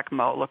that get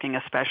ECMO, looking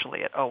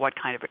especially at, what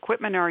kind of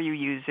equipment are you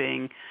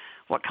using,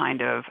 What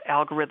kind of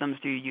algorithms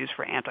do you use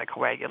for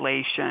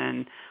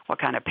anticoagulation? What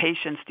kind of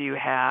patients do you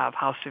have?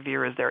 How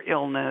severe is their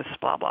illness?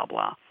 Blah, blah,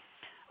 blah.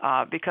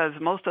 Because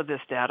most of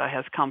this data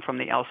has come from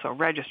the ELSO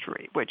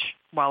registry, which,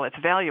 while it's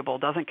valuable,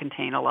 doesn't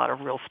contain a lot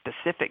of real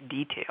specific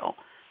detail.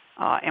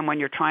 And when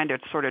you're trying to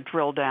sort of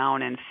drill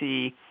down and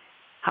see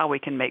how we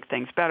can make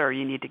things better,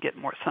 you need to get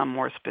some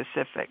more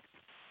specific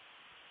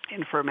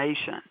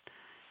information.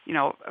 You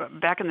know,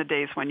 back in the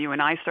days when you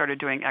and I started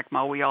doing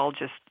ECMO, we all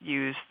just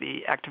used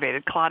the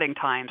activated clotting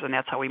times, and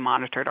that's how we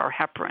monitored our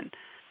heparin.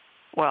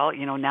 Well,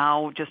 you know,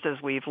 now just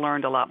as we've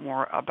learned a lot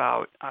more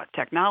about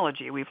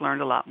technology, we've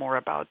learned a lot more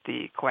about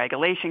the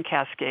coagulation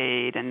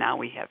cascade, and now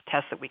we have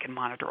tests that we can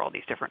monitor all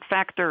these different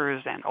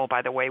factors, and, oh,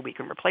 by the way, we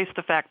can replace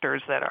the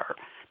factors that are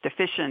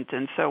deficient.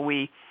 And so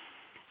we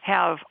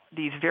have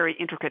these very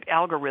intricate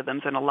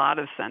algorithms in a lot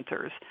of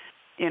centers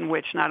in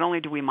which not only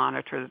do we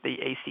monitor the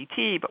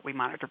ACT, but we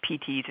monitor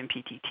PTs and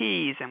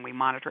PTTs, and we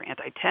monitor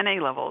anti-10A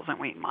levels, and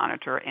we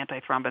monitor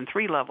antithrombin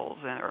 3 levels,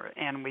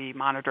 and we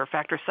monitor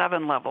factor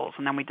 7 levels,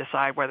 and then we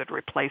decide whether to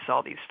replace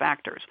all these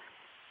factors.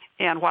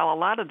 And while a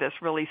lot of this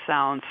really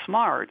sounds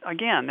smart,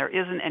 again, there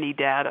isn't any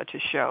data to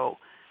show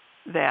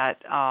that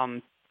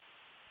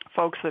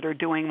folks that are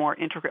doing more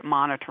intricate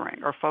monitoring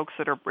or folks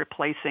that are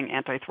replacing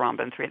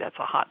antithrombin 3, that's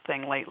a hot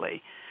thing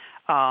lately,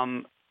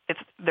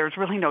 there's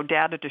really no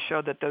data to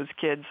show that those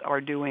kids are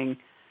doing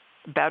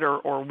better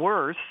or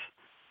worse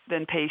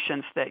than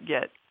patients that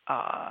get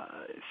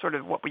sort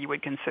of what we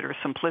would consider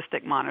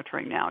simplistic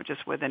monitoring now,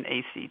 just with an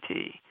ACT.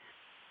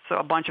 So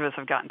a bunch of us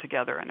have gotten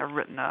together and have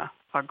written a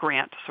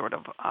grant to sort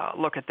of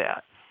look at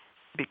that,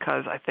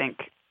 because I think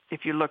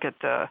if you look at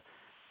the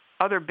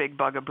other big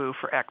bugaboo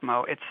for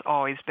ECMO, it's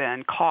always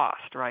been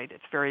cost, right?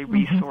 It's very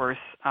resource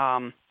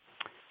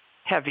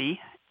heavy.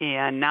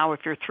 And now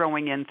if you're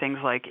throwing in things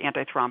like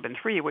antithrombin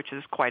 3, which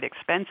is quite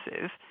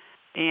expensive,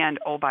 and,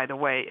 oh, by the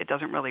way, it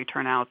doesn't really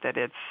turn out that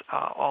it's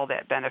all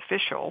that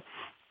beneficial,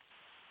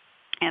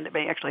 and it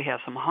may actually have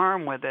some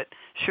harm with it,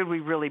 should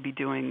we really be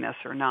doing this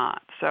or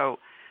not? So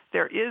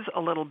there is a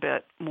little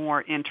bit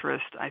more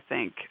interest, I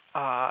think,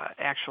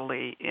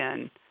 actually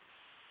in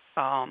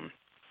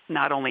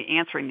not only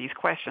answering these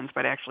questions,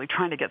 but actually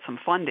trying to get some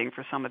funding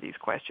for some of these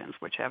questions,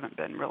 which haven't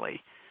been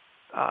really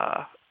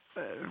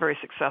very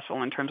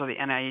successful in terms of the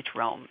NIH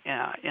realm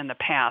in the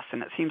past.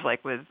 And it seems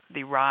like with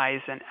the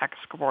rise in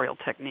extracorporeal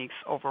techniques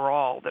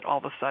overall, that all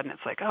of a sudden it's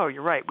like, oh,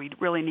 you're right, we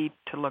really need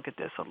to look at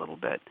this a little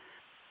bit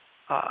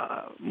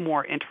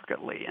more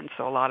intricately. And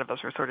so a lot of us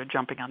are sort of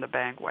jumping on the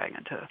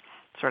bandwagon to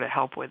sort of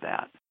help with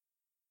that.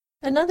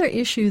 Another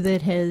issue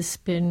that has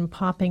been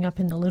popping up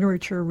in the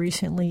literature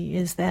recently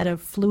is that of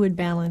fluid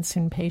balance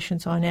in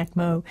patients on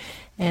ECMO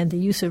and the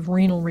use of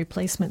renal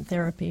replacement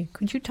therapy.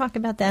 Could you talk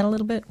about that a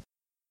little bit?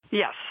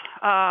 Yes.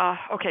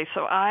 Okay,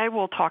 so I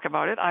will talk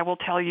about it. I will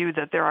tell you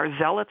that there are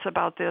zealots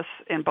about this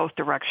in both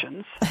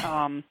directions,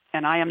 and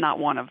I am not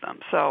one of them.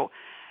 So,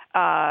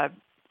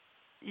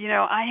 you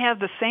know, I have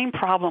the same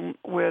problem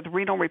with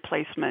renal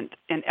replacement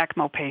in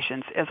ECMO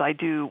patients as I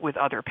do with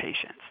other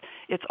patients.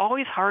 It's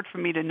always hard for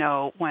me to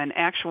know when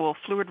actual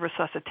fluid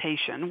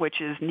resuscitation,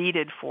 which is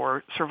needed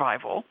for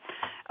survival,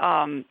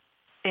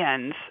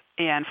 ends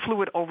and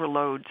fluid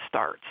overload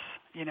starts,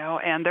 you know,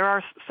 and there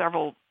are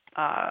several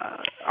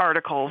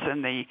articles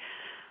in the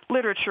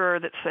literature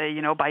that say,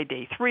 you know, by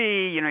day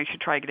 3, you know, you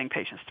should try getting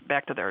patients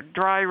back to their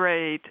dry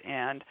rate,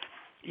 and,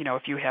 you know,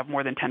 if you have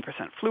more than 10%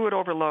 fluid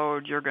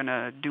overload, you're going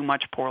to do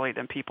much poorly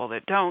than people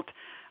that don't.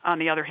 On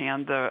the other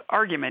hand, the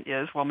argument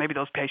is, well, maybe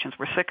those patients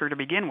were sicker to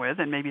begin with,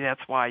 and maybe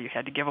that's why you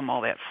had to give them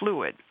all that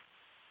fluid.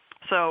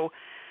 So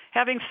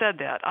having said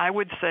that, I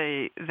would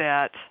say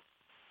that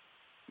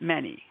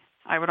many,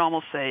 I would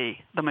almost say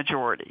the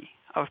majority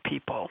of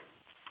people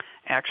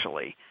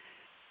actually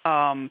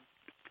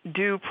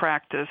do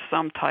practice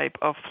some type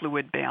of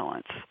fluid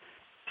balance.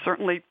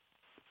 Certainly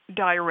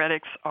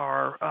diuretics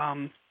are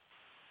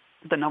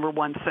the number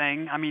one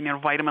thing. I mean, you know,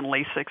 vitamin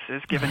Lasix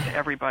is given to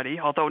everybody,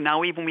 although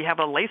now even we have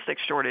a Lasix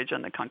shortage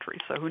in the country,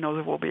 so who knows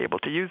if we'll be able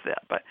to use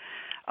that. But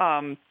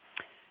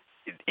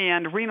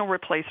and renal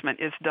replacement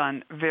is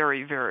done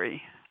very,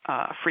 very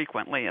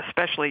frequently,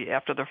 especially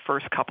after the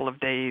first couple of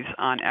days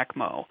on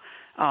ECMO.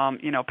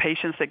 You know,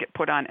 patients that get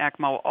put on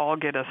ECMO all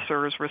get a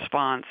SIRS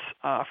response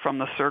from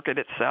the circuit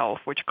itself,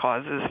 which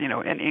causes, you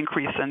know, an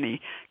increase in the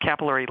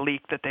capillary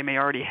leak that they may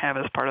already have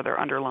as part of their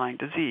underlying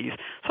disease.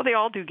 So they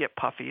all do get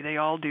puffy. They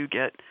all do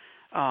get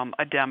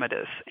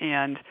edematous.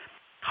 And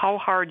how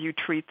hard you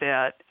treat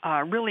that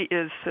really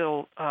is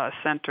still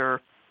center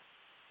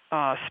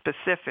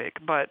specific.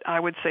 But I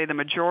would say the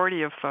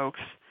majority of folks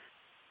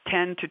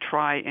tend to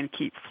try and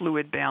keep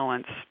fluid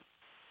balance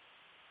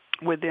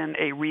within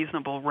a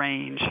reasonable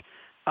range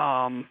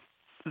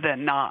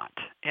than not.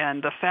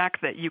 And the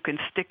fact that you can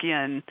stick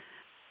in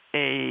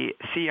a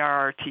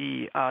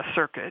CRRT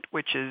circuit,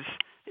 which is,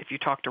 if you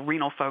talk to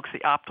renal folks, the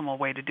optimal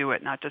way to do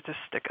it, not just to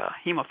stick a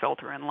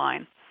hemofilter in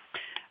line.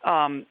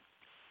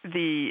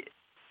 The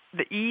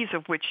ease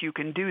of which you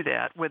can do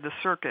that with the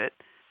circuit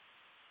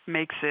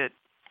makes it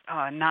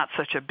not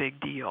such a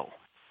big deal.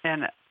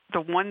 And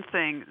the one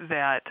thing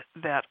that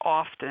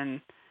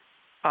often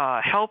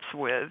helps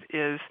with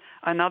is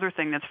another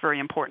thing that's very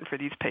important for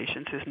these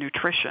patients is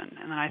nutrition.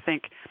 And I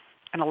think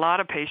in a lot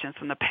of patients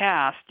in the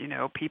past,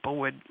 people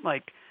would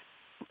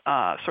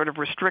sort of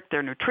restrict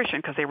their nutrition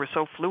because they were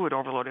so fluid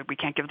overloaded. We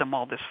can't give them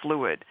all this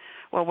fluid.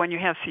 Well, when you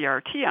have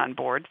CRT on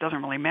board, it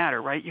doesn't really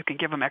matter, right? You can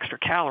give them extra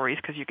calories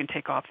because you can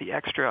take off the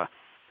extra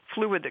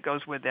fluid that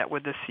goes with that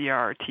with the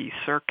CRT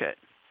circuit.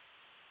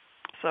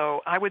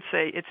 So I would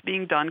say it's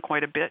being done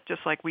quite a bit,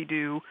 just like we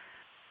do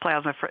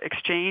plasma for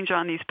exchange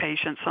on these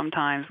patients.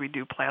 Sometimes we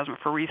do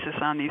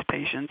plasmapheresis on these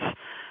patients,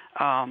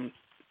 and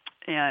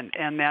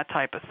that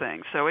type of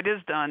thing. So it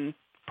is done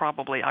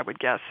probably, I would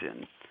guess,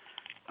 in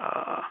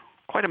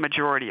quite a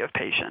majority of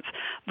patients.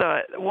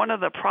 One of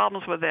the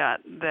problems with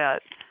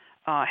that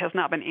has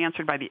not been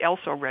answered by the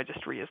ELSO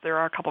registry is there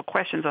are a couple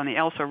questions on the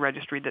ELSO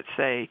registry that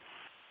say,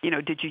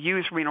 did you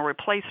use renal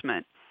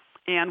replacement,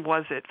 and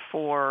was it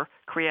for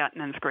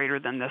creatinines greater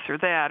than this or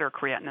that, or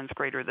creatinines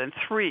greater than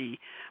 3?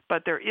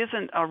 But there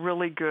isn't a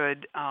really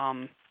good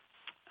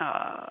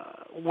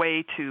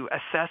way to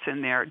assess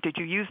in there, did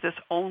you use this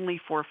only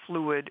for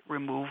fluid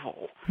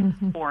removal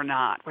or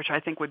not, which I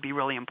think would be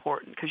really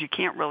important because you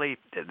can't really,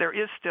 there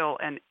is still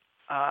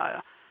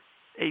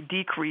a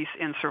decrease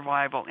in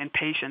survival in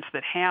patients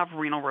that have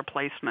renal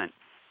replacement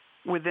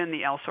within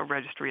the ELSO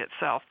registry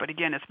itself. But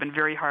again, it's been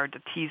very hard to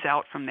tease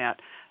out from that,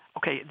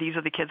 okay, these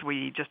are the kids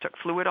we just took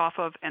fluid off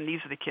of, and these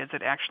are the kids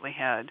that actually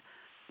had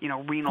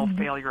renal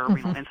failure or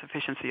renal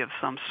insufficiency of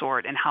some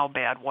sort, and how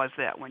bad was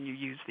that when you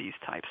use these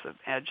types of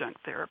adjunct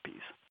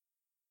therapies.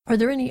 Are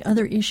there any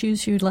other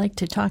issues you'd like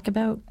to talk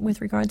about with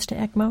regards to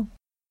ECMO?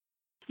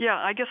 Yeah,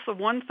 I guess the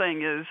one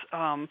thing is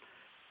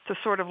to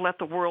sort of let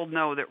the world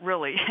know that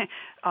really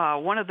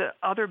one of the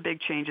other big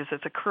changes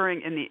that's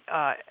occurring in the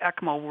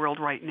ECMO world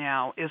right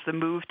now is the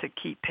move to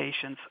keep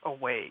patients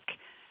awake.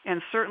 And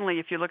certainly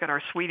if you look at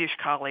our Swedish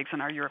colleagues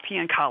and our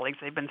European colleagues,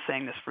 they've been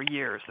saying this for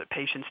years, that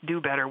patients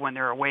do better when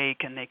they're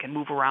awake and they can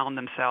move around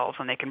themselves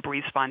and they can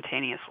breathe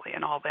spontaneously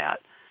and all that.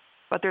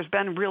 But there's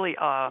been really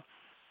a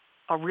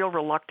real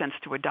reluctance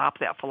to adopt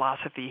that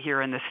philosophy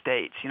here in the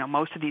States.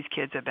 Most of these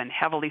kids have been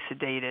heavily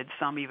sedated,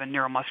 some even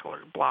neuromuscular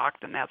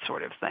blocked and that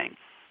sort of thing.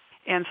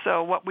 And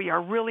so what we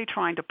are really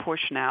trying to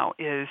push now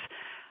is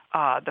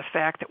the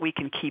fact that we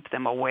can keep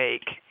them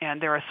awake.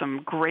 And there are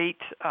some great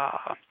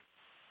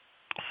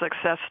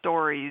success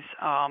stories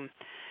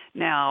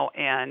now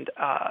and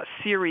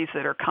series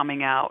that are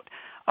coming out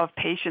of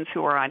patients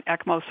who are on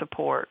ECMO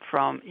support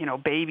from,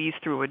 babies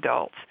through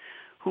adults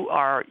who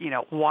are,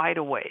 wide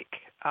awake.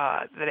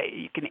 That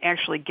you can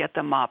actually get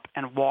them up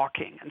and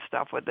walking and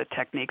stuff with the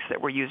techniques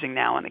that we're using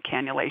now and the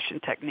cannulation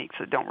techniques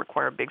that don't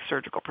require big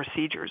surgical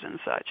procedures and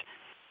such.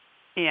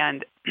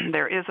 And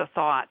there is a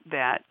thought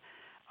that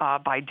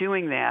by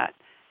doing that,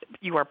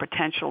 you are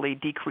potentially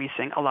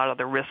decreasing a lot of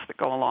the risks that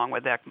go along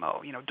with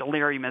ECMO.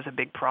 Delirium is a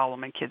big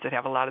problem in kids that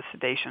have a lot of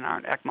sedation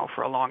on ECMO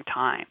for a long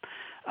time.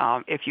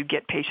 If you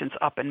get patients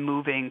up and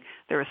moving,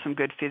 there is some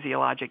good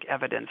physiologic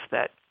evidence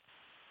that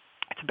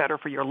it's better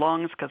for your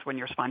lungs because when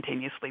you're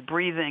spontaneously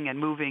breathing and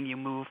moving, you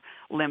move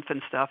lymph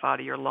and stuff out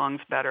of your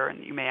lungs better,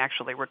 and you may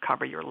actually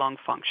recover your lung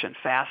function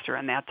faster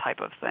and that type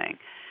of thing.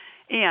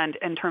 And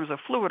in terms of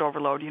fluid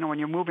overload, when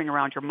you're moving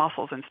around your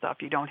muscles and stuff,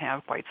 you don't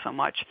have quite so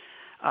much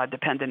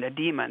dependent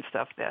edema and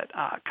stuff that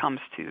comes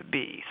to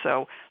be.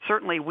 So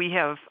certainly we've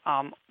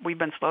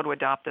been slow to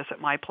adopt this at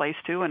my place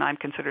too, and I'm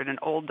considered an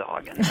old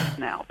dog in this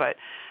now. But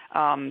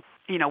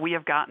we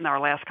have gotten our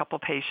last couple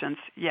of patients,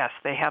 yes,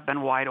 they have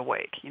been wide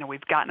awake.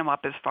 We've gotten them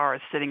up as far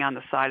as sitting on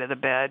the side of the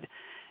bed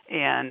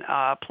and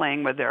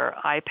playing with their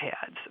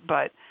iPads.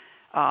 But,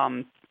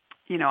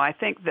 I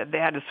think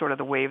that is sort of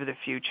the wave of the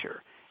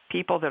future.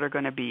 People that are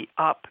going to be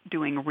up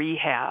doing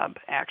rehab,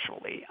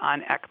 actually,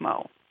 on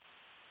ECMO,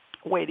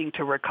 waiting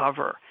to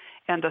recover.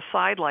 And the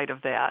sidelight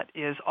of that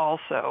is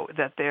also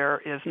that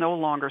there is no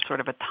longer sort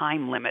of a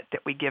time limit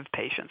that we give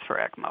patients for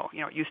ECMO.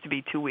 It used to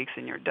be 2 weeks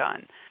and you're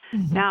done.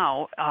 Mm-hmm.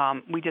 Now,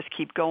 we just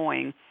keep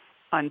going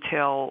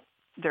until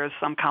there's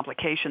some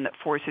complication that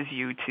forces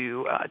you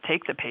to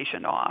take the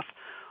patient off.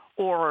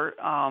 Or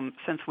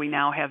since we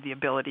now have the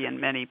ability in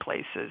many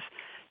places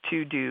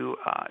to do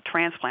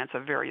transplants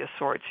of various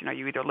sorts,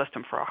 you either list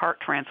them for a heart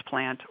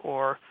transplant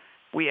or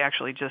we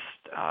actually just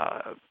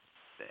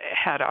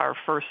had our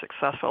first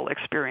successful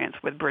experience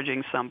with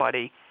bridging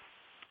somebody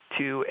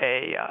to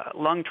a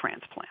lung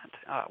transplant,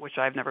 which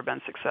I've never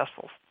been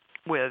successful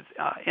with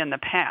in the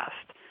past.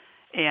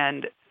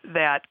 And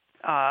that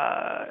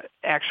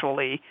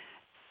actually,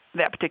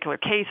 that particular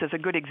case is a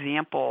good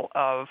example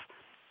of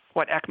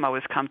what ECMO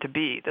has come to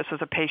be. This was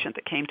a patient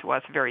that came to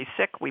us very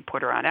sick. We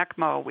put her on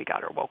ECMO. We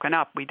got her woken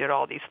up. We did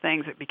all these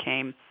things. It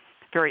became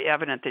very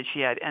evident that she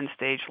had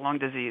end-stage lung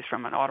disease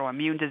from an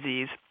autoimmune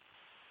disease,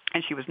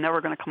 and she was never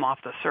going to come off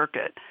the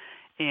circuit.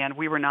 And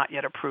we were not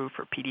yet approved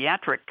for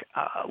pediatric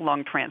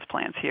lung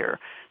transplants here.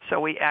 So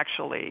we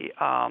actually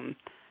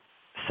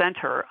sent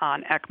her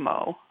on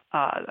ECMO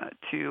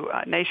to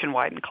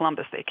Nationwide in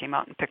Columbus. They came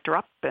out and picked her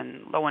up,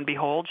 and lo and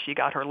behold, she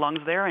got her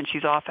lungs there, and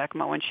she's off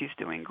ECMO, and she's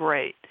doing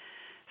great.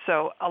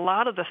 So a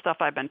lot of the stuff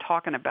I've been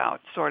talking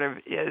about sort of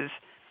is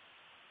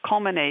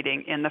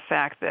culminating in the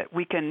fact that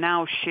we can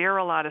now share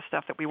a lot of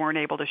stuff that we weren't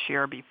able to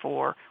share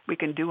before. We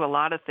can do a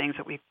lot of things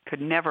that we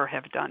could never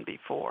have done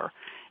before.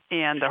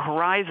 And the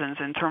horizons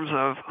in terms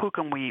of who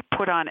can we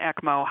put on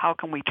ECMO, how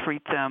can we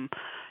treat them.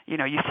 You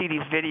know, you see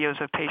these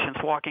videos of patients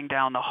walking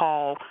down the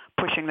hall,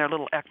 pushing their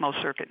little ECMO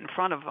circuit in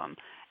front of them.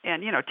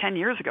 And, 10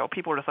 years ago,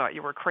 people would have thought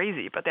you were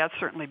crazy, but that's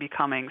certainly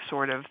becoming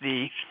sort of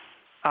the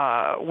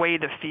way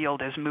the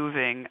field is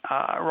moving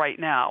right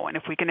now. And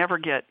if we can ever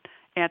get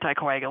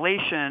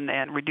anticoagulation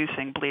and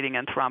reducing bleeding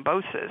and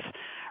thrombosis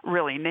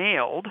really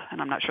nailed,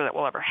 and I'm not sure that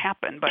will ever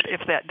happen, but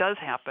if that does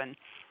happen,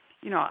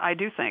 I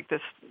do think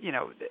this,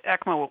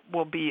 ECMO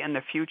will be in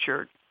the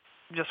future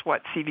just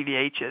what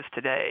CVVH is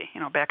today.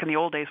 Back in the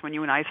old days when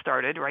you and I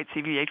started, right,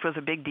 CVVH was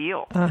a big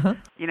deal. Uh-huh.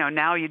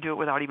 Now you do it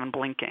without even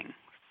blinking.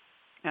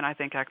 And I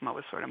think ECMO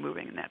is sort of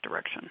moving in that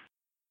direction.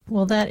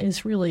 Well, that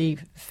is really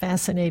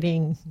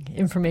fascinating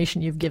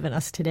information you've given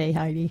us today,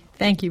 Heidi.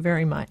 Thank you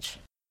very much.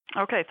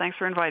 Okay, thanks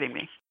for inviting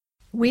me.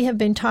 We have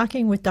been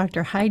talking with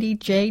Dr. Heidi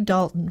J.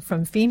 Dalton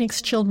from Phoenix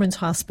Children's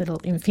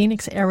Hospital in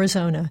Phoenix,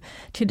 Arizona,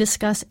 to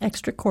discuss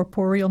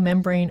extracorporeal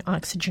membrane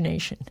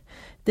oxygenation.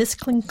 This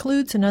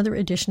concludes another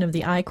edition of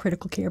the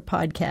iCritical Care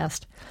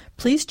podcast.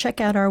 Please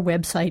check out our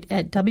website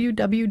at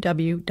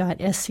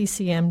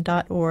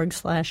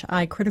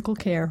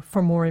www.sccm.org/iCriticalCare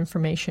for more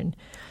information.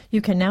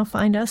 You can now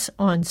find us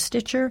on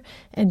Stitcher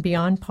and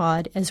Beyond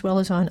Pod, as well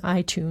as on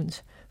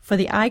iTunes. For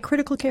the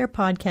iCritical Care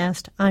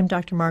podcast, I'm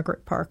Dr.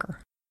 Margaret Parker.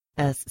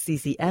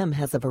 SCCM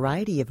has a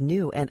variety of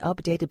new and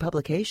updated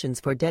publications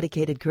for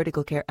dedicated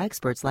critical care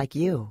experts like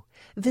you.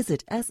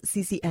 Visit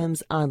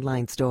SCCM's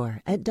online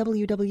store at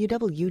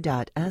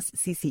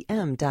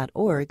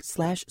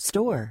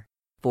www.sccm.org/store.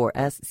 For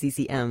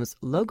SCCM's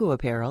logo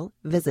apparel,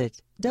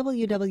 visit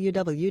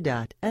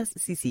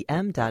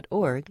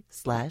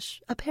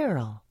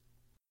www.sccm.org/apparel.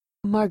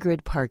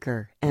 Margaret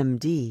Parker,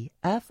 MD,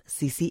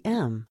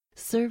 FCCM,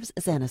 serves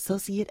as an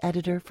associate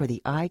editor for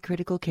the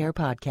iCritical Care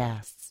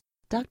podcasts.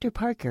 Dr.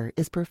 Parker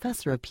is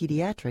professor of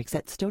pediatrics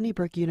at Stony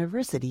Brook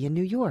University in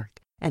New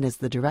York and is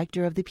the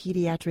director of the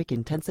Pediatric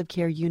Intensive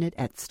Care Unit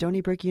at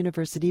Stony Brook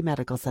University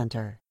Medical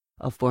Center.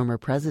 A former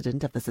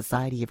president of the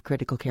Society of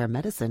Critical Care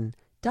Medicine,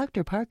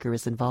 Dr. Parker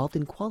is involved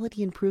in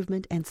quality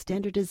improvement and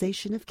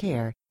standardization of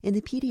care in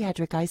the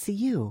pediatric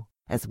ICU,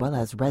 as well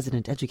as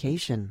resident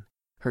education.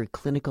 Her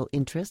clinical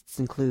interests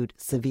include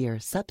severe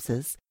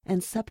sepsis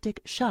and septic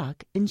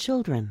shock in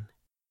children.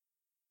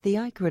 The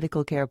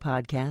iCritical Care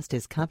podcast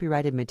is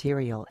copyrighted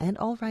material and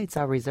all rights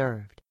are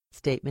reserved.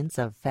 Statements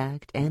of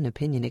fact and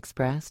opinion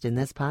expressed in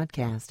this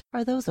podcast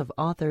are those of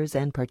authors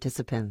and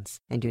participants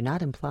and do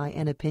not imply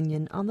an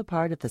opinion on the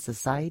part of the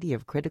Society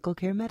of Critical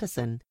Care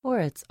Medicine or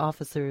its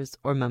officers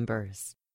or members.